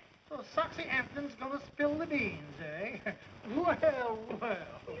whopper? So Soxy Anthony's gonna spill the beans, eh? Well.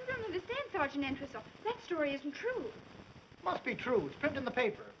 You don't understand, Sergeant Entwistle. That story isn't true. Must be true. It's printed in the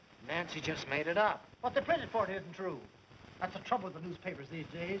paper. Nancy just made it up. What they printed for it isn't true. That's the trouble with the newspapers these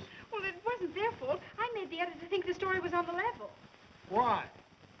days. Well, it wasn't their fault. I made the editor think the story was on the level. Why?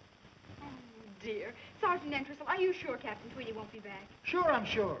 Oh, dear. Sergeant Entwistle, are you sure Captain Tweedy won't be back? Sure, I'm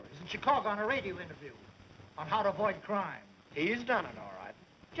sure. He's in Chicago on a radio interview on how to avoid crime. He's done it, all right.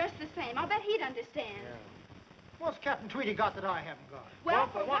 Just the same. I'll bet he'd understand. What's Captain Tweedy got that I haven't got? Well,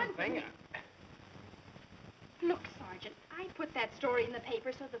 for one thing... Look, Sergeant, I put that story in the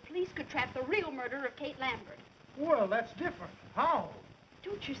paper so the police could trap the real murderer of Kate Lambert. Well, that's different. How?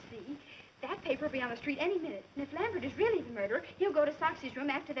 Don't you see? That paper will be on the street any minute. And if Lambert is really the murderer, he'll go to Soxy's room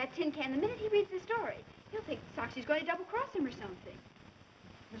after that tin can the minute he reads the story. He'll think Soxy's going to double-cross him or something.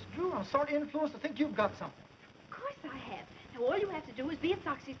 Miss Drew, I'm sort of influenced to think you've got something. Of course I have. Now, all you have to do is be at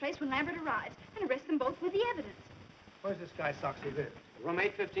Soxy's place when Lambert arrives and arrest them both with the evidence. Where's this guy Soxy live? Room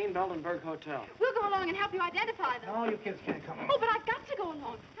 815, Beldenberg Hotel. We'll go along and help you identify them. No, you kids can't come. Oh, but I've got to go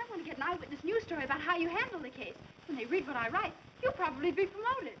along. I want to get an eyewitness news story about how you handle the case. When they read what I write, you'll probably be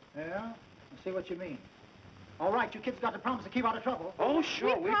promoted. Yeah? I see what you mean. All right, you kids got to promise to keep out of trouble. Oh,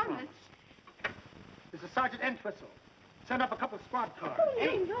 sure, we promise. This is Sergeant Entwistle. Send up a couple of squad cars. Oh,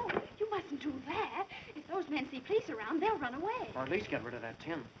 no, you mustn't do that. If those men see police around, they'll run away. Or at least get rid of that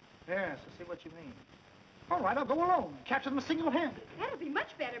tin. Yes, I see what you mean. All right, I'll go alone. Capture them single-handed. That'll be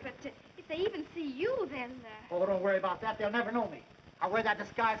much better, but if they even see you, then... Oh, don't worry about that. They'll never know me. I'll wear that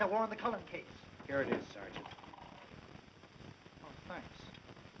disguise I wore in the Cullen case. Here it is, Sergeant. Oh, thanks.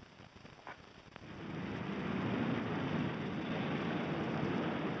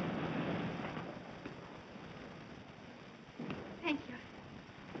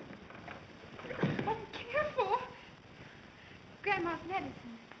 Grandma's medicine.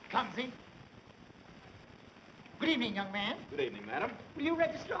 Comes in. Good evening, young man. Good evening, madam. Will you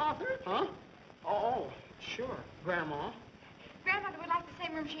register Arthur? Huh? Oh, sure, Grandma. Grandmother would like the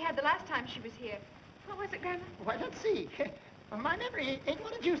same room she had the last time she was here. What was it, Grandma? Why, let's see. Well, my memory ain't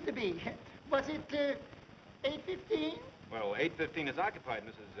what it used to be. Was it 8:15? Well, 8:15 is occupied,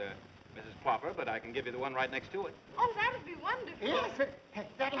 Mrs. Plopper, but I can give you the one right next to it. Oh, that would be wonderful. Yes,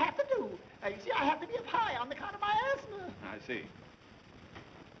 that'll have to do. You see, I have to be up high on account of my asthma. I see.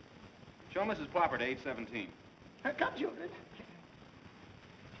 Show Mrs. Plopper to 817. Come, children.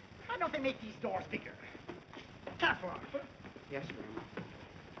 Why don't they make these doors bigger? Careful, Arthur. Yes, Grandma.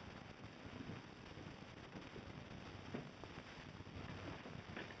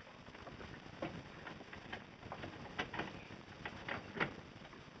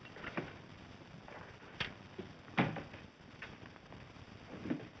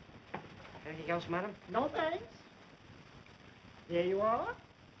 Anything else, madam? No thanks. Here you are.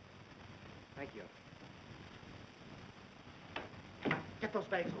 Thank you. Get those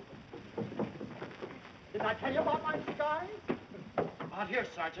bags open. Did I tell you about my disguise? Out here,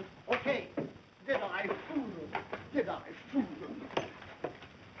 Sergeant. Okay. Did I fool them? Did I fool them?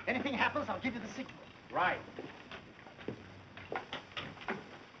 Anything happens, I'll give you the signal. Right.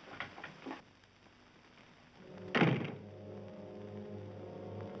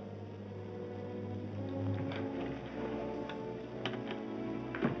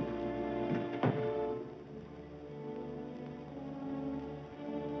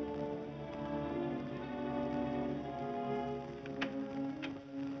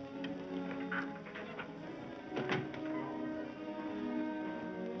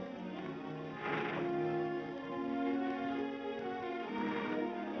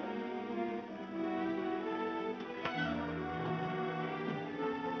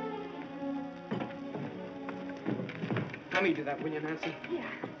 Let me do that, will you, Nancy? Yeah.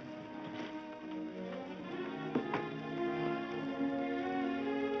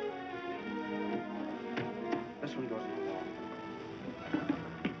 This one goes in the wall.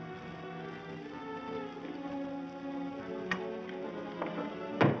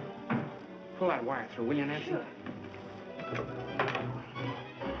 Pull that wire through, will you, Nancy? Sure.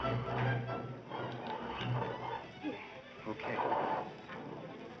 Okay.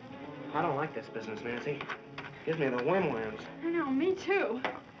 I don't like this business, Nancy. Gives me the whim-whams. I know, me too.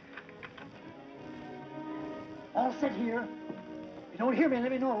 All set here. If you don't hear me, let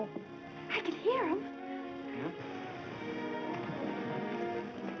me know. I can hear him.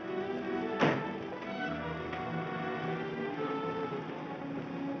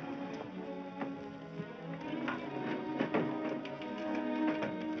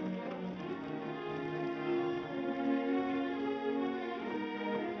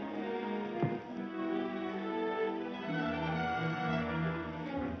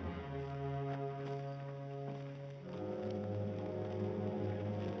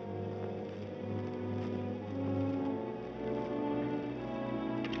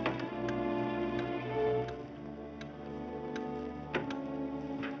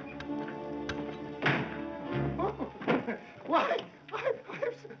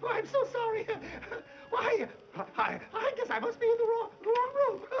 I'm so sorry. Why, I guess I must be in the wrong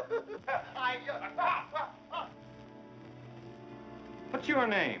room. What's your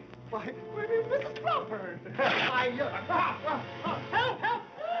name? Why, Mrs. Plopper. Help!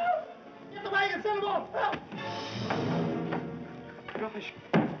 Get the wagon, send them off. Help! Gosh.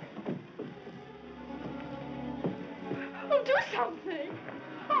 Oh, do something.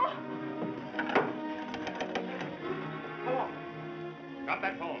 Oh. Hello. Got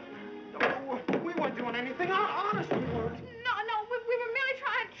that phone. No, we weren't doing anything. Honest, we weren't. No, we were merely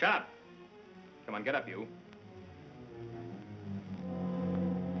trying... Shut up. Come on, get up, you.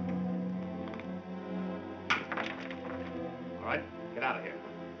 All right, get out of here.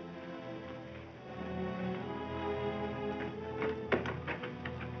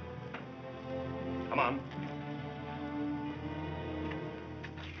 Come on.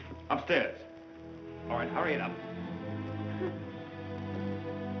 Upstairs. All right, hurry it up.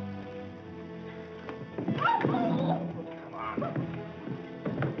 Come on.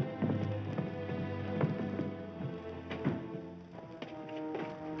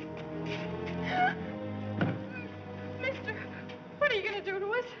 Mister, what are you going to do to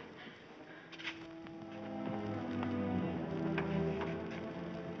us?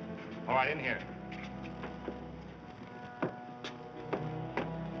 All right, in here.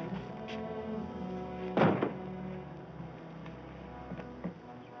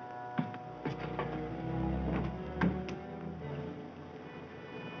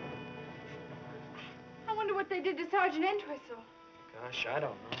 I wonder what they did to Sergeant Entwistle. Gosh, I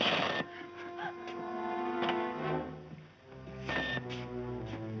don't know.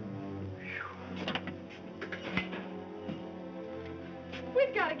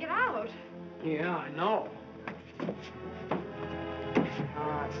 We've got to get out. Yeah, I know.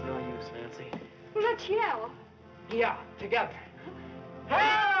 Ah, it's no use, Nancy. Well, let's yell. Yeah, together.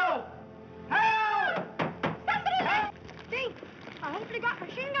 Help! Help! Somebody help! See, I hope they got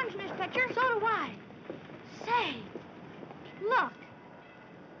machine guns in this picture. So do I. Say, look.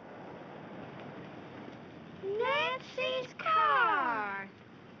 Nancy's car.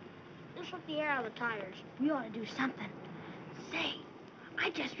 This took the air out of the tires. We ought to do something. Say, I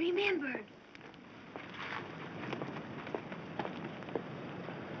just remembered.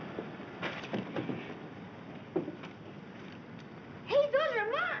 Hey, those are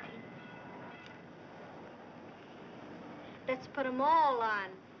mine. Let's put them all on.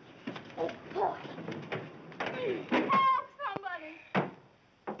 Oh, boy. Help, somebody.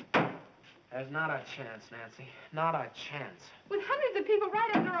 There's not a chance, Nancy. Not a chance. With hundreds of people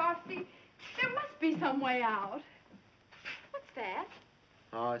right under our feet, there must be some way out. What's that?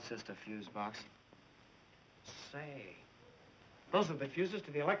 Oh, it's just a fuse box. Say, those are the fuses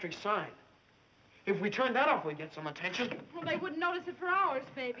to the electric sign. If we turn that off, we'd get some attention. Well, they wouldn't notice it for hours,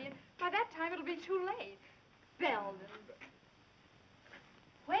 maybe. And by that time, it'll be too late. Belden.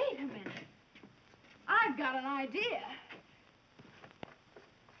 Wait a minute. I've got an idea.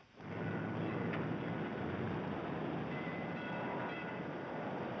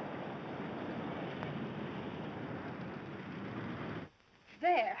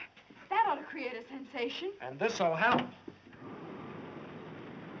 There. That ought to create a sensation. And this'll help.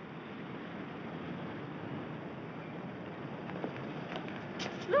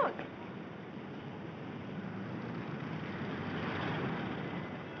 Look.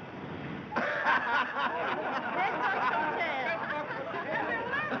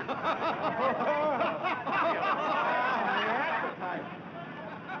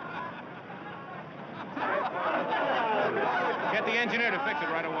 Get the engineer to fix it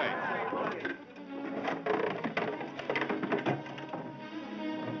right away.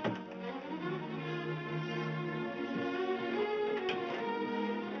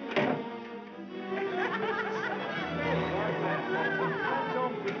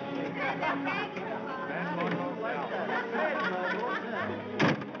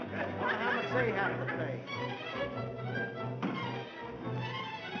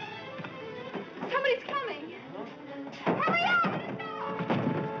 Somebody's coming. Hurry up!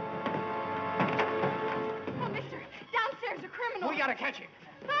 Oh, mister, downstairs a criminal. We gotta catch him.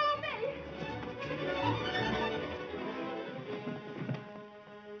 Follow me.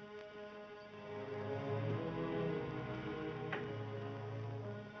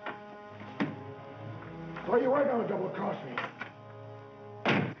 So you were gonna double-cross me.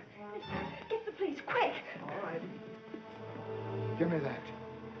 Get the police, quick. All right. Give me that.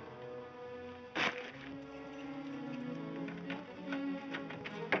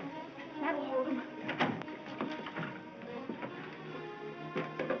 That'll hold him.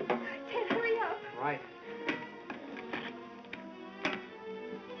 Ted, hurry up. Right.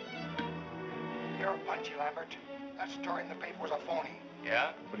 You're punchy, Lambert. That story in the paper was a phony.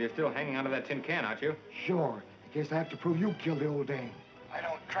 Yeah? But you're still hanging onto that tin can, aren't you? Sure, in case I have to prove you killed the old dame. I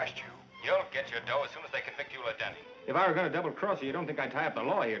don't trust you. You'll get your dough as soon as they convict Eula Denning. If I were going to double-cross you, you don't think I'd tie up the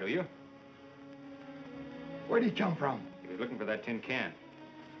law here, do you? Where'd he come from? He was looking for that tin can.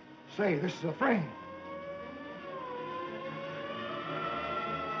 Say, this is a frame.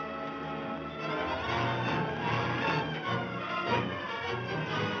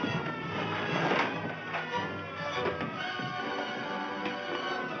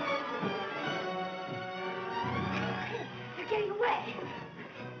 They're getting away.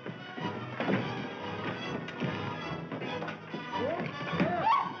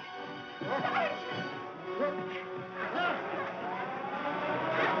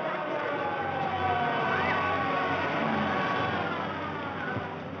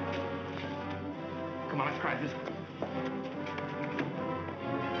 Come on, let's try this.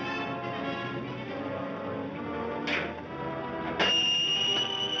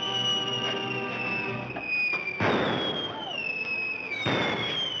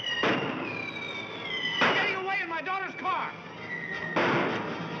 You're getting away in my daughter's car.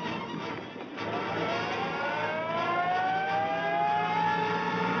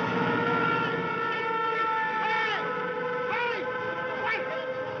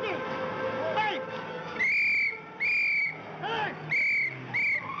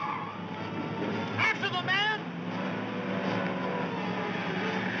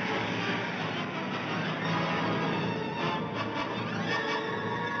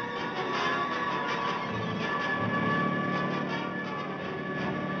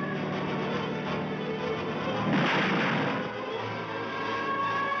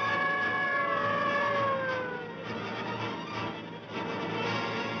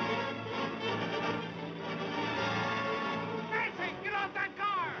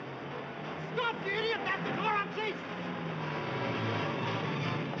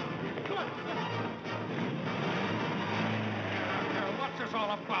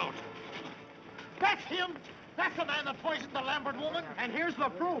 about? That's him. That's the man that poisoned the Lambert woman. And here's the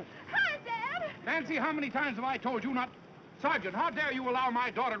proof. Hi, Dad. Nancy, how many times have I told you not... Sergeant, how dare you allow my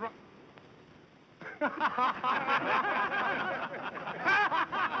daughter to... Calling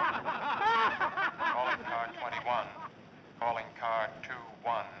car 21. Calling car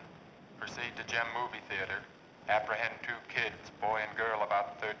 21. Proceed to Gem Movie Theater. Apprehend 2 kids, boy and girl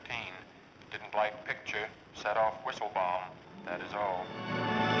about 13. Didn't like picture. Set off whistle bomb. That is all.